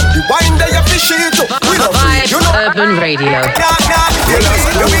friend, come, the wine there you fish it you. We love you, you know. Urban Radio. If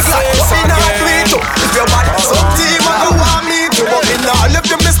your body some team, I go want me to. But me now left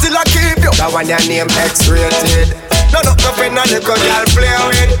you, me still a keep you. That one your name X-rated. No, no, no, friend, no little girl play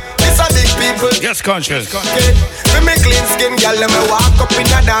with. It's a big people. Yes, conscious. We make clean skin, girl, let me walk up in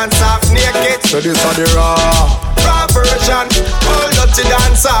a dance half naked. So this are the raw version. All dirty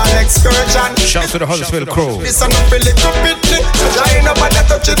dance, all excursion. Shout to the Huddersfield crew. This a no little pitney. So I ain't nobody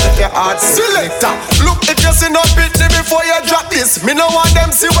touch it if your heart selector. Look, if you see no pitney before you drop this, me no want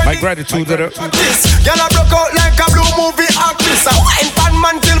them see when my gratitude to the this. Girl, I broke out like a blue movie actress. A wine pan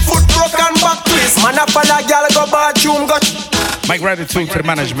man till foot broke and back twist. Man a follow girl go bathroom go. My gratitude to the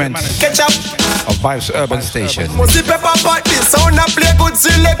management of Vibes Urban Station. Musty pepper pot this, sound a play good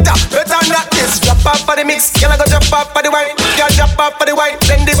selector. Better not this, drop off for the mix. Girl, I go drop off for the wine. Girl, drop off for the wine.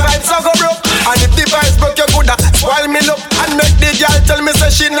 Then the vibes a go broke. And if the vibes broke, you coulda spoil me look. And make the girl tell me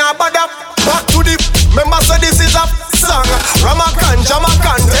say she not bad up. Back to the, remember say this is a song. Ramakan,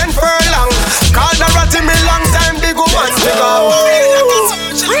 Jamakan, 10 furlong. Call the ratty me long time, big woman.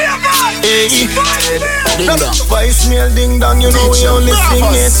 Hey, voicemail ding dong, you know we only sing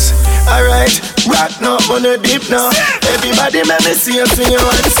it. Alright, rock now, on the deep now. Everybody let me see you swing your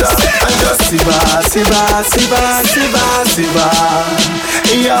hands up. And just siva, siva, siva, siva, siva.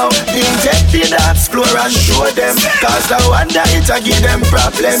 Yo, inject the dance floor and show them. Cause I wonder it a give them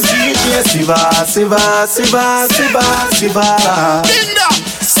problems. DJ siva, siva, siva, siva, siva. Ding dong,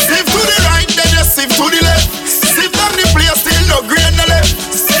 sieve to the right, then you sieve to the left. Sieve down the place, still no grain no left.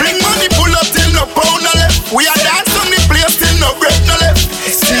 Bring money, pull up till no pound no left. We are dance on the place, still no break no left.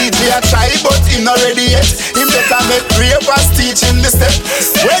 CJ a try, but he not ready yet. He better make ravers teaching the step.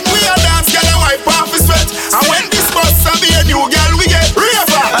 When we are dance, girl, I wipe off his sweat. And when this bus a be a new girl, we get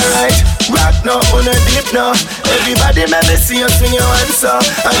raver. Alright, rock now, on a deep now. Everybody let me see you swing your hands up.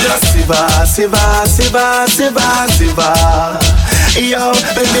 And just siva, siva, siva, siva, siva. Yo,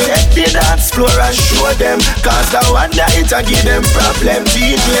 let me hit the dance floor and show them. Cause I wonder it a give them problem.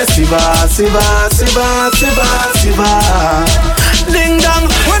 DJ siva, siva, siva, siva, siva. Ding dong,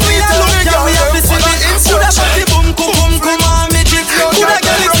 when we are looking down, we have to see the inside. Coulda shot the boom, boom, boom, magic. Coulda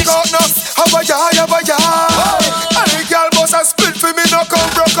get it fixed. Have a yah, have a yah. Any girl must a split for me, no come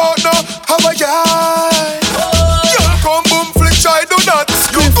broke out now. Have a yah. Girl come boom, flick, try do not.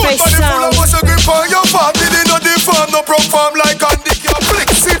 You good body full of muscle grip on your farm. Didn't know the farm, no perform like Andy. You flick,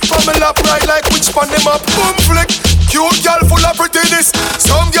 sit from me lap right like which pan them up. Boom, flick, cute girl full of prettiness.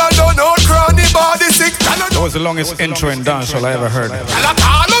 Some girl don't know was the longest intro in dancehall I ever heard.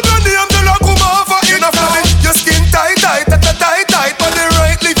 Your skin tight, tight, tight, tight. On the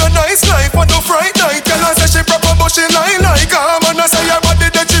right, live a nice life. On the fright night, tell her say she proper, but she lie like. Man, I say your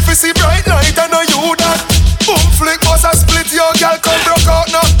body that she fi see bright light. I know you that. Boom, flick, bust a split. Your girl come broke out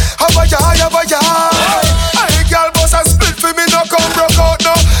now. Have a ya, have a ya. Hey, girl, bust a split for me now. Come broke out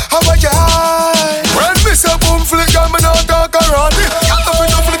now. Have a ya. When me say boom, flick, girl, me not talk around it. Girl,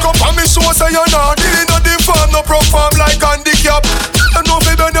 no flick up on me, show say you're not. It no deform, no perform like handicap. No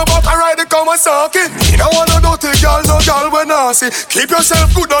fi bend your back and ride the Kawasaki. You don't wanna dirty girl, no girl when nasty. Keep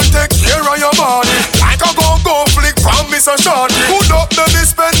yourself good and take care of your body. Like a go flick from me so shorty. Good up to be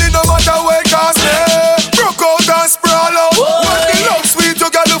spending no matter where it cost me. Broke out and sprawl out. When the love sweet, you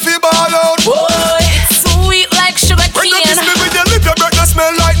got to feel ball out. Boy, it's sweet like sugar cane. When you kiss me with your lip, your breath no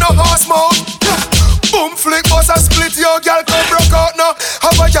smell like no horse mouth. Boom flick, bust a split, your girl come broke out now.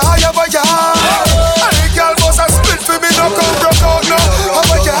 Have a ya, have a ya. Hey girl, bust a split for me now, come broke out now.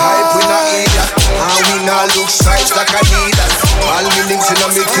 Have a ya. Hype we not idiot, and we not look size like Adidas. All we links in a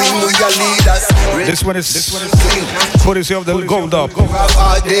me team, we are leaders. This one is courtesy of the Gold Up.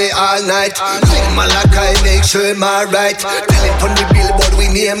 All day, all night. Link Malachi, make sure I'm alright. Tell it on the billboard, we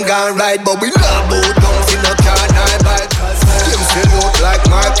name gone right, but we not both down in a car night bike. Them sell out like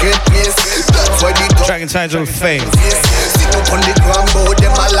marketplace. That's why the track entitled Fame. Sit up on the ground, bout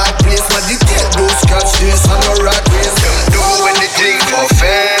them a like place. But the tail goes catch this on a rat race. Them do anything for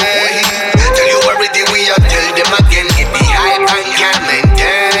fame. Tell you already, we are tell them again. If the hype and can't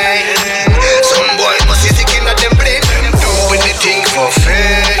maintain. Some boy must be sick in a them brain. Them do anything for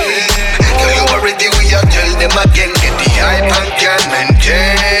fame. Tell you already, we are tell them again. If the hype and can't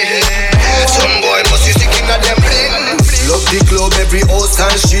maintain. Some boy must be sick in a them brain. Love the club, every house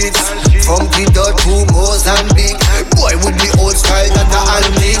and streets. From the dot to Mozambique. Boy with the old style that the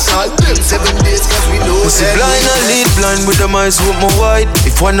antiques. All them 7 days cause we know them. Blind and lead blind with them eyes with my wide.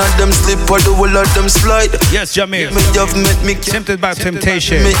 If one of them slip or the whole of them slide. Yes, Jamil. Tempted by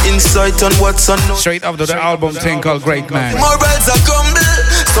temptation. Me insight on what's on. Straight after the album thing called Great Man. Morals are crumble.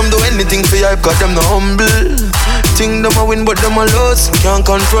 Some do anything for hype, got them no humble. Think them a win but them a lose. Can't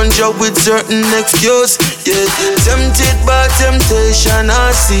confront you with certain excuse. Yeah, tempted by temptation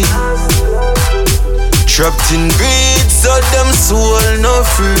I see. Trapped in greed, so them soul no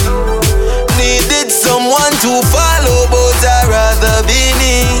free. Needed someone to follow, but I'd rather be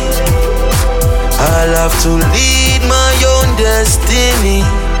me. I'll have to lead my own destiny.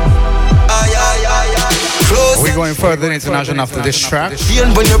 We're going further international after this track.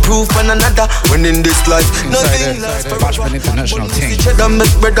 When you prove on another, when in this life, nothing lasts forever. Bashman International team.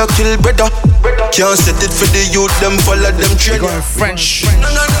 Make brother kill brother. Can't set it for the youth, them follow them trend. We're going French,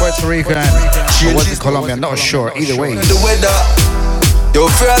 Puerto Rico, and what's in Colombia, not sure. Either way. The weather, yo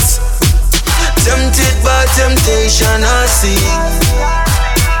first. Tempted by temptation, I see.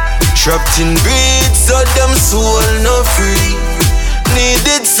 Trapped in greed, so them soul no free.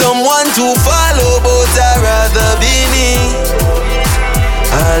 Needed someone to follow, but I'd rather be me.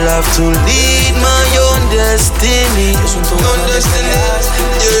 I'll have to lead my own destiny. Yeah.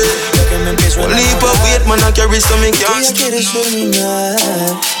 Leap of weight, man, I carry something can't.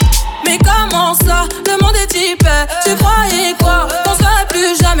 Mais comment ça, le monde est hyper. Tu croyais quoi, qu'on serait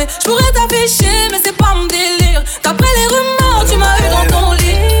plus jamais. Je pourrais t'afficher, mais c'est pas mon délire. D'après les rumeurs, tu m'as eu dans ton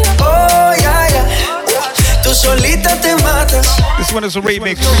lit. Oh yeah yeah. Tú solita te matas. This one is a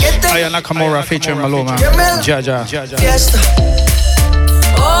remix. Aya Nakamura featuring Maluma. Jaja. Fiesta.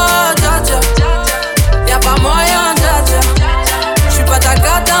 Oh Jaja. Y'a pas moyen Jaja. J'suis pas ta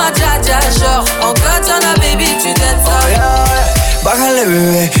gata Jaja. Genre en katana baby tu t'aides ça. Bájale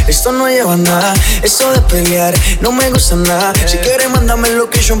bebé, esto no lleva nada. Esto de pelear no me gusta nada. Si quieres mándame el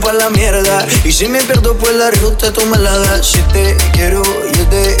location pa' la mierda. Y si me pierdo pues la ruta tú me la das. Si te quiero y es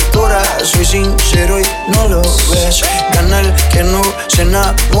de cora. Soy sincero y no lo ves. Gana el que no se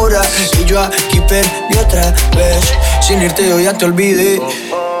enamora. Y yo aquí perdí otra vez. Sin irte yo ya te olvidé.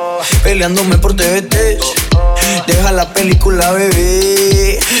 Peleándome por TVT. Deja la película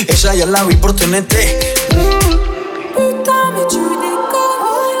bebé. Esa ya la vi por TNT. Putain mais tu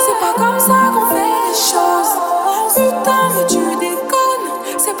déconnes, c'est pas comme ça qu'on fait les choses. Putain mais tu déconnes,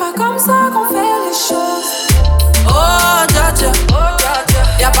 c'est pas comme ça qu'on fait les choses. Oh Jaja,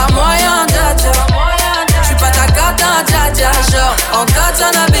 y'a pas moyen Jaja. J'suis pas ta gata Jaja. Genre en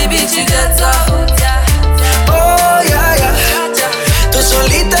katana baby tu dettes ça. Oh yeah yeah. Tú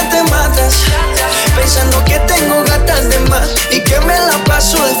solita te matas, pensando que tengo gatas de más y que me la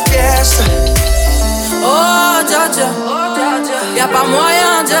paso de fiesta. Oh Jaja, y'a pas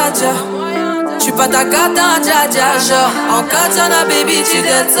moyen Jaja. J'suis pas ta gata Jaja. Genre en katana baby tu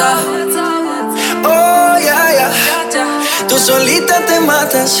dettes ça. Oh, yeah. Tú solita te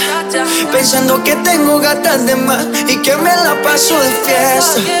matas, pensando que tengo gatas de más y que me la paso de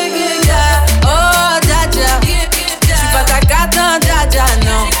fiesta. Oh, dja, je suis pas ta cata, dja,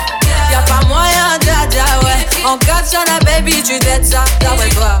 non. Y'a pas moyen, dja, ouais. On garde sur la baby, tu dettes ça, d'après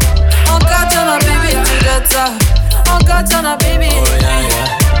toi. On garde sur la baby, tu dettes ça. On garde sur la baby.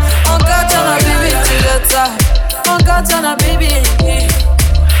 On garde sur la baby, tu dettes ça. On garde sur la baby.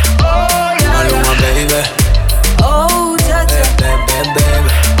 Oh, yeah. Maluma, baby. Oh, dja, baby.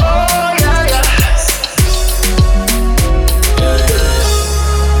 Oh, yeah.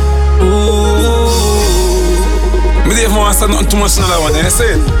 Me Dave want say nothing too much in that one, you see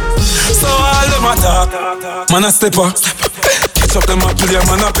it? So all them attack, man a stepper. Catch up them a play,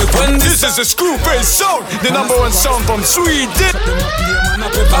 man a pepper. And this is a Screwface sound, the number one sound from Sweden. I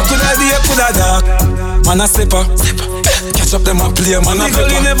coulda day, coulda dark, man a stepper. Catch up them a play, man a pepper. The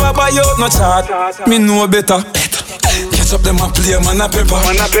girl never buy out no chart, me know better. Catch up them a play, man a pepper.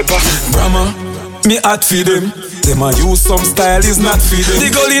 Brahma, me hot feed them. Them a use some style is not feed them. The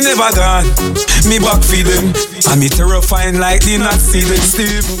gully never gone, me back feed them. And me terrifying like the not see them.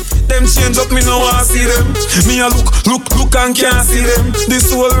 Steve, them change up, me no want see them. Me a look and can't see them. This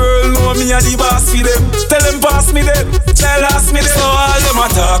whole world know me a the boss for them. Tell them pass me them, tell ask me them. So all them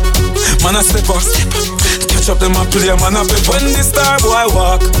attack, man a step up. Catch up them a play, man a pep. When the star boy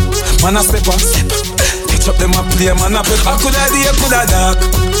walk, man a step up. Catch up them a play, man a pep. I coulda day, coulda dark,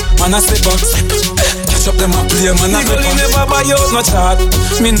 man a step up. Catch up them a play, man a pepper. Never buy out no chart,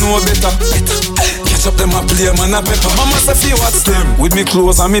 me know better. Catch up them a play, man a pepper. Mama say fi watch them with me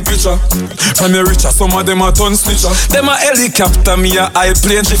clothes and me picture. From me richer, some of them a ton snitcher. Them a helicopter, me a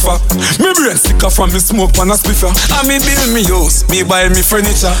airplane chiffer. Me brain sicker from me smoke pan a spliffer. And me build me house, me buy me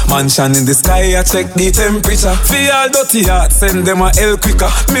furniture. Mansion in the sky, I check the temperature. Fi all dirty heart, send them a hell quicker.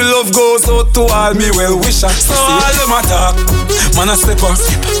 Me love goes out to all me well wisher. So all them a talk, man a stepper.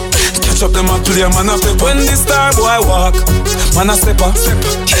 Catch up them a play, man a pepper. When the star boy walk, man a stepper.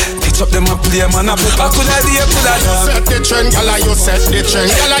 Catch up them a play, man a pepper. Coulda day, coulda dark. Set the trend, gala you set the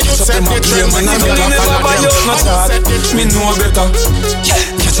trend. Gala you set the trend. Man a play, never buy out no chart. Me know better.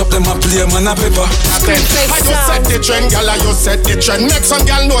 Catch up them a play, man a pepper. You set the trend, gala you set the trend. Make some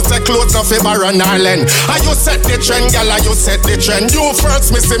gal know say clothes of a Baron Island. You set the trend, gala you set the trend. You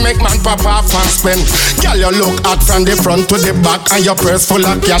first, me see make man pop off and spend. Gal you look hot from the front to the back, and your purse full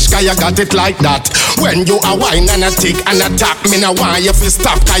of cash, cause you got it like that. When you a wine and a tick and a tap, me no want you fi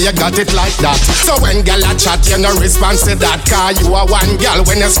stop, cause you got it like that. So when gal a chat, you no response to that, cause you a one gal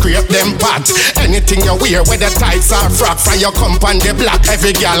when you scrape them pot. Anything you wear, whether tights or frock, from your comp on the block,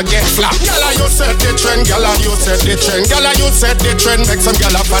 every gal get flap. Gal you set the trend, gal you set the trend, gal you set the trend, make some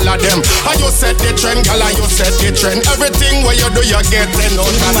gal follow them. You set the trend, gal you set the trend. Everything where you do, you get ten out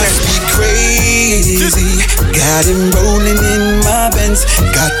of them. Must be crazy, got him rolling in my Benz,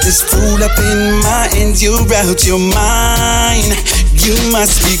 got this fool up in my ends. You're out your mind. You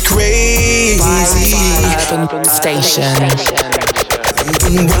must be crazy. Urban Station. You've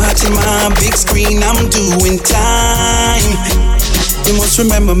been watching my big screen. I'm doing time. You must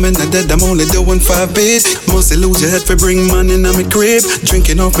remember, man, that I'm only doing 5 bits. Mostly lose your head for bring money in my crib.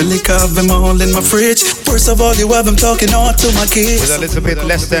 Drinking up a liquor, have them all in my fridge. First of all, you have them talking all to my kids. With a little bit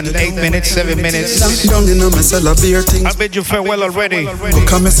less than 8 minutes, 7 minutes. Down in my cellar beer things. I bid you farewell already. I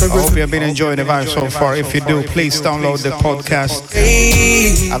hope you've been enjoying the vibe so far. If you do, please download the podcast.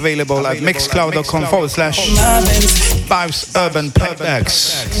 Available at mixcloud.com/Vibes Urban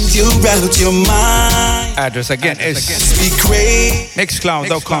Playbacks. Address again is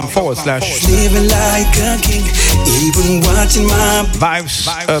mixcloud.com/ Living like a king, even watching my Vibes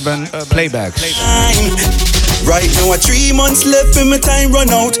Urban Playbacks. Right now, 3 months left and my time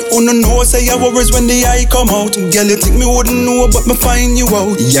run out. Oh no, no, say I worries when the eye come out. Girl, you think me wouldn't know, but me find you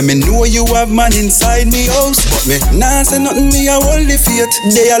out. Yeah, me know you have man inside me house, but me nah say nothing, me a hold the faith.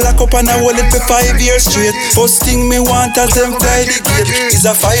 They a lock up and I hold it for 5 years straight. First thing me want as them fly the gate is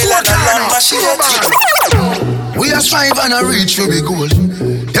a file and a land machine. We a strive and a reach for big goal.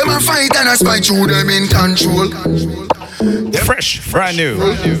 Them a fight and a spite through them in control. Fresh, brand new,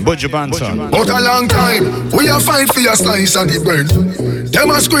 Buju Banton. But a long time, we a fight for your slice of the bread. Them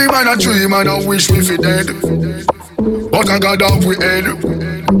a scream and a dream and a wish me fi dead. But I got off we head.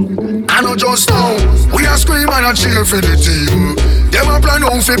 I know just now, we a scream and a cheer for the team. Them a plan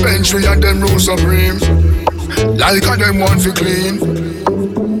out fi bench we and them rule supreme. Like a them want fi clean.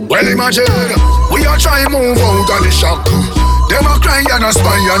 Well imagine, we a try move out of the shock. Them a cry and a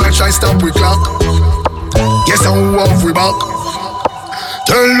spy and a try stop we clock. Yes, I who off we back.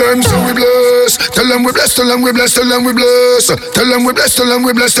 Tell them so we bless. Tell them we bless. Tell them we bless. Tell them we bless. Tell them we bless. Tell them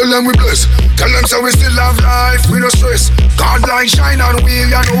we bless. Tell them we bless. Tell them so we still have life. We no stress. God like shine on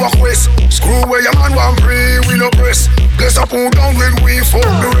wheel, you know walk west. Screw where your man want pray, we no press. Bless up who down when we fuck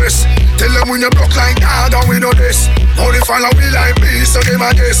the rest. Tell them when you block like dog and we know this. How they follow we like me, so they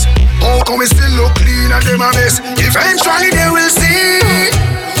my guess. How come we still look clean and they my mess? Eventually they will see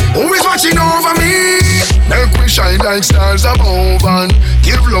who is watching over me. Make we shine like stars above and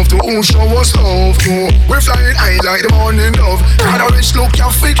give love to who show us love to. We flying high like the morning dove. God a rich look,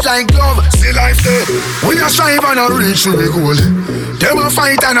 you fit like glove. See life there. We a strive and a reach to the goal. Them a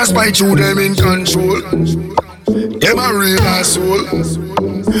fight and a spite you, them in control. Them a real asshole.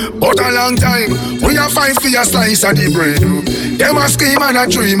 But a long time, we a fight for a slice of the bread. Them a scream and a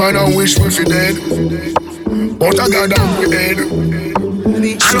dream and a wish we fi dead. But I got down we head.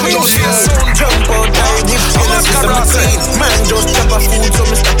 I know you see a sound jump out there. Give killers to some clean. Man just chop a food so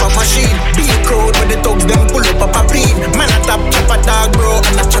me stop a machine. Big crowd with the thugs them pull up a papine. Man a top chop a dog bro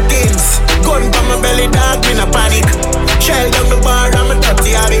and a chuckins. Gun pa my belly dog me no panic. Shell down the bar and me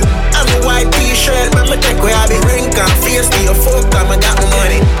dirty habit. I'm a white t-shirt man me take away habit. Rink and face to your folk time I got my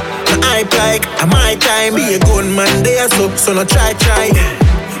money. My hype like a my time. Be a gunman there so no try.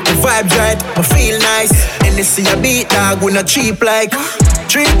 The vibe right, I feel nice. And they see a beat dog, we not cheap like.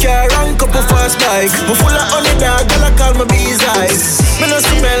 3 car and couple fast bike. Me full of honey dog, girl I call my bees eyes. Me no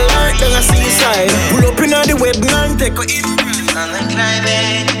smell like down a seaside. Pull up in the web and take a in. On the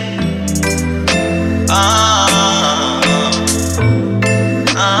climbing.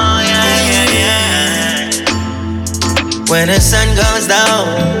 Oh yeah. When the sun goes down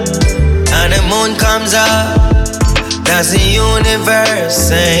and the moon comes up, that's the universe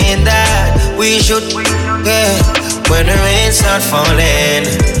saying that we should, yeah. When the rain start falling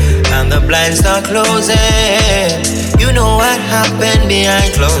and the blinds start closing, you know what happened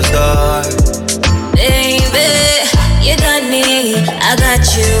behind closed doors. Baby, you got me, I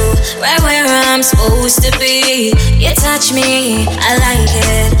got you, right where I'm supposed to be. You touch me, I like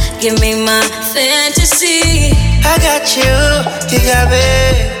it, give me my fantasy. I got you, you got me,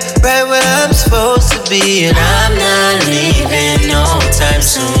 right where I'm supposed to be. And I'm not leaving no time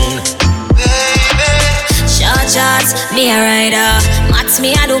soon. Short shots, me a rider. Max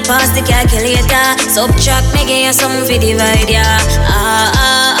me I do pass the calculator. Subtract me give you something for divide ya.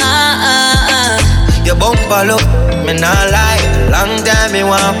 Your bumper look, me not lie. Long time me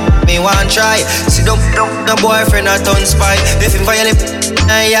want try. See don't no boyfriend a ton spy. If him violate,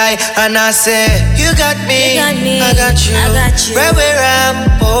 aye, and I say you got me, I got you, right where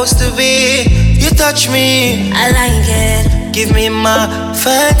I'm supposed to be. You touch me, I like it, give me my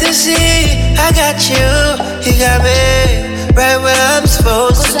fantasy. I got you got me, right where I'm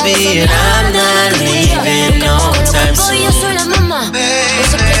supposed to be. And I'm not leaving no time soon. Yo soy la mamá, un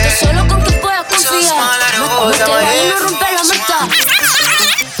secreto solo con quien puedas confiar. No te vayas a romper la meta.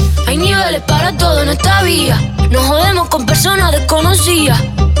 Hay niveles para todo en esta vía. No jodemos con personas desconocidas.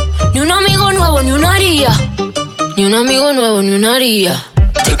 Ni un amigo nuevo, ni una haría. Ni un amigo nuevo, ni una haría.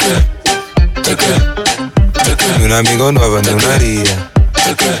 Ni un amigo nuevo, ni una haría.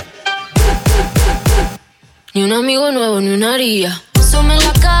 Ni un amigo nuevo, ni una haría. Sume en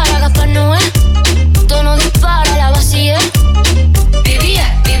la cara, Gaspar Noé. Tono dispara, la vacía. Vivía,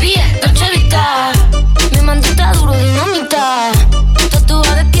 Dolce Vita. Mi mandita duro, dinamita.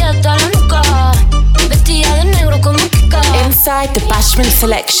 Tatuada de pie hasta la nuca. Vestida de negro como Kika. Inside the Bashment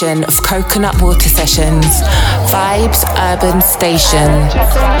selection of Coconut Water Sessions, Vibes Urban Station.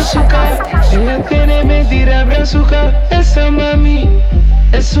 Ella tiene mentira brazuca, esa mami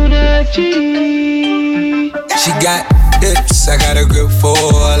es una G. She got hips, I got a grip for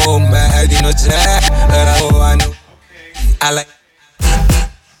her. Oh man, you know that. Oh, I know. I like.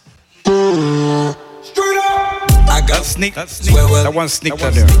 Straight up. I got sneak. Well, that one sneak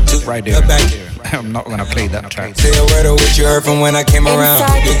there, right there. I'm not gonna play that track. Say a word of what you heard from when I came around.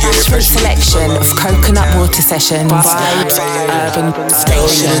 Inside the Bashment selection of Coconut Water Sessions, Vibes Urban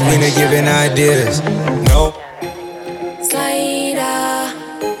Station. Been giving ideas. No. Slider.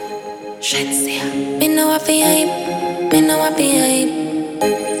 Me know I be hype. Me know I be hype.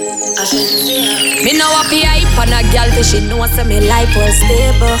 Me know I be hype. And a girl that she know say me life was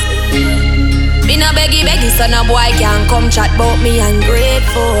stable. Me no beggy, so no boy can come chat about me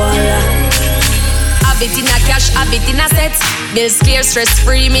ungrateful. Habit in a cash, habit in a set. Bills clear, stress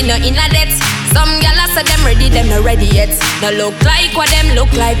free, me no in a debt. Some gyal say them ready, them no ready yet. No look like what them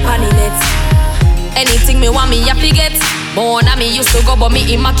look like panny nets. Anything me want me happy get. More than me used to go but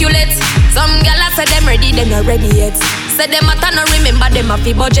me immaculate. Some gyal say them ready, them no ready yet. Say them a no remember them a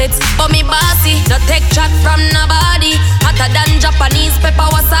fi budget. But me bossy, no take chat from nobody. Hotter than Japanese pepper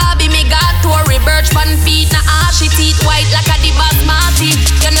wasabi. Me got to a birch fan feet. Na ashy teeth white like a the basmati.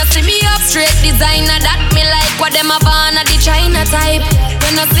 You know see me up straight designer that me like. What them a born a the China type.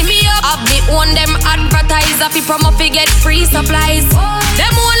 You know see me up, have me own them advertiser. Fi promo fi get free supplies.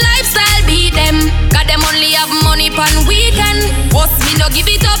 Them own lifestyle beat them. Got them only have money pan weekend. Boss me no give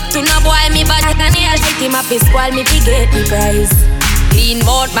it up to no boy me bad. And he'll take him up his squall me fi get the prize. Clean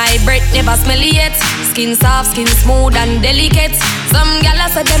mouth, my breath never smelly yet. Skin soft, skin smooth and delicate. Some gyal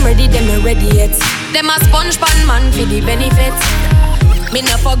say them ready yet. Them a sponge pan man for the benefit. Me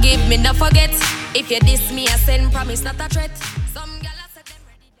no forgive, me no forget. If you diss me, I send promise not a threat.